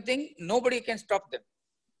decide something, nobody can stop them.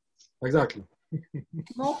 Exactly.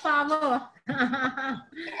 More power.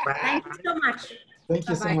 Thank you so much. Thank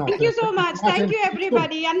you so much. Thank you so much. Thank you,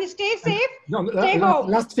 everybody. And stay safe. Stay home.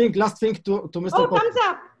 Last thing to Mr. Oh, Popley. thumbs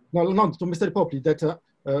up. No, to Mr. Popley, that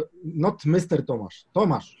not Mr. Tomasz.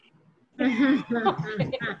 Tomasz.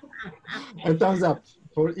 And thumbs up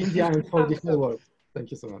for India and for the whole world. Thank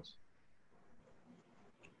you so much.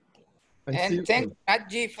 And thank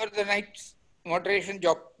Najji for the nice moderation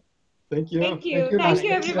job. Thank you. Thank you. Thank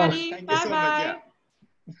you, everybody. Bye-bye.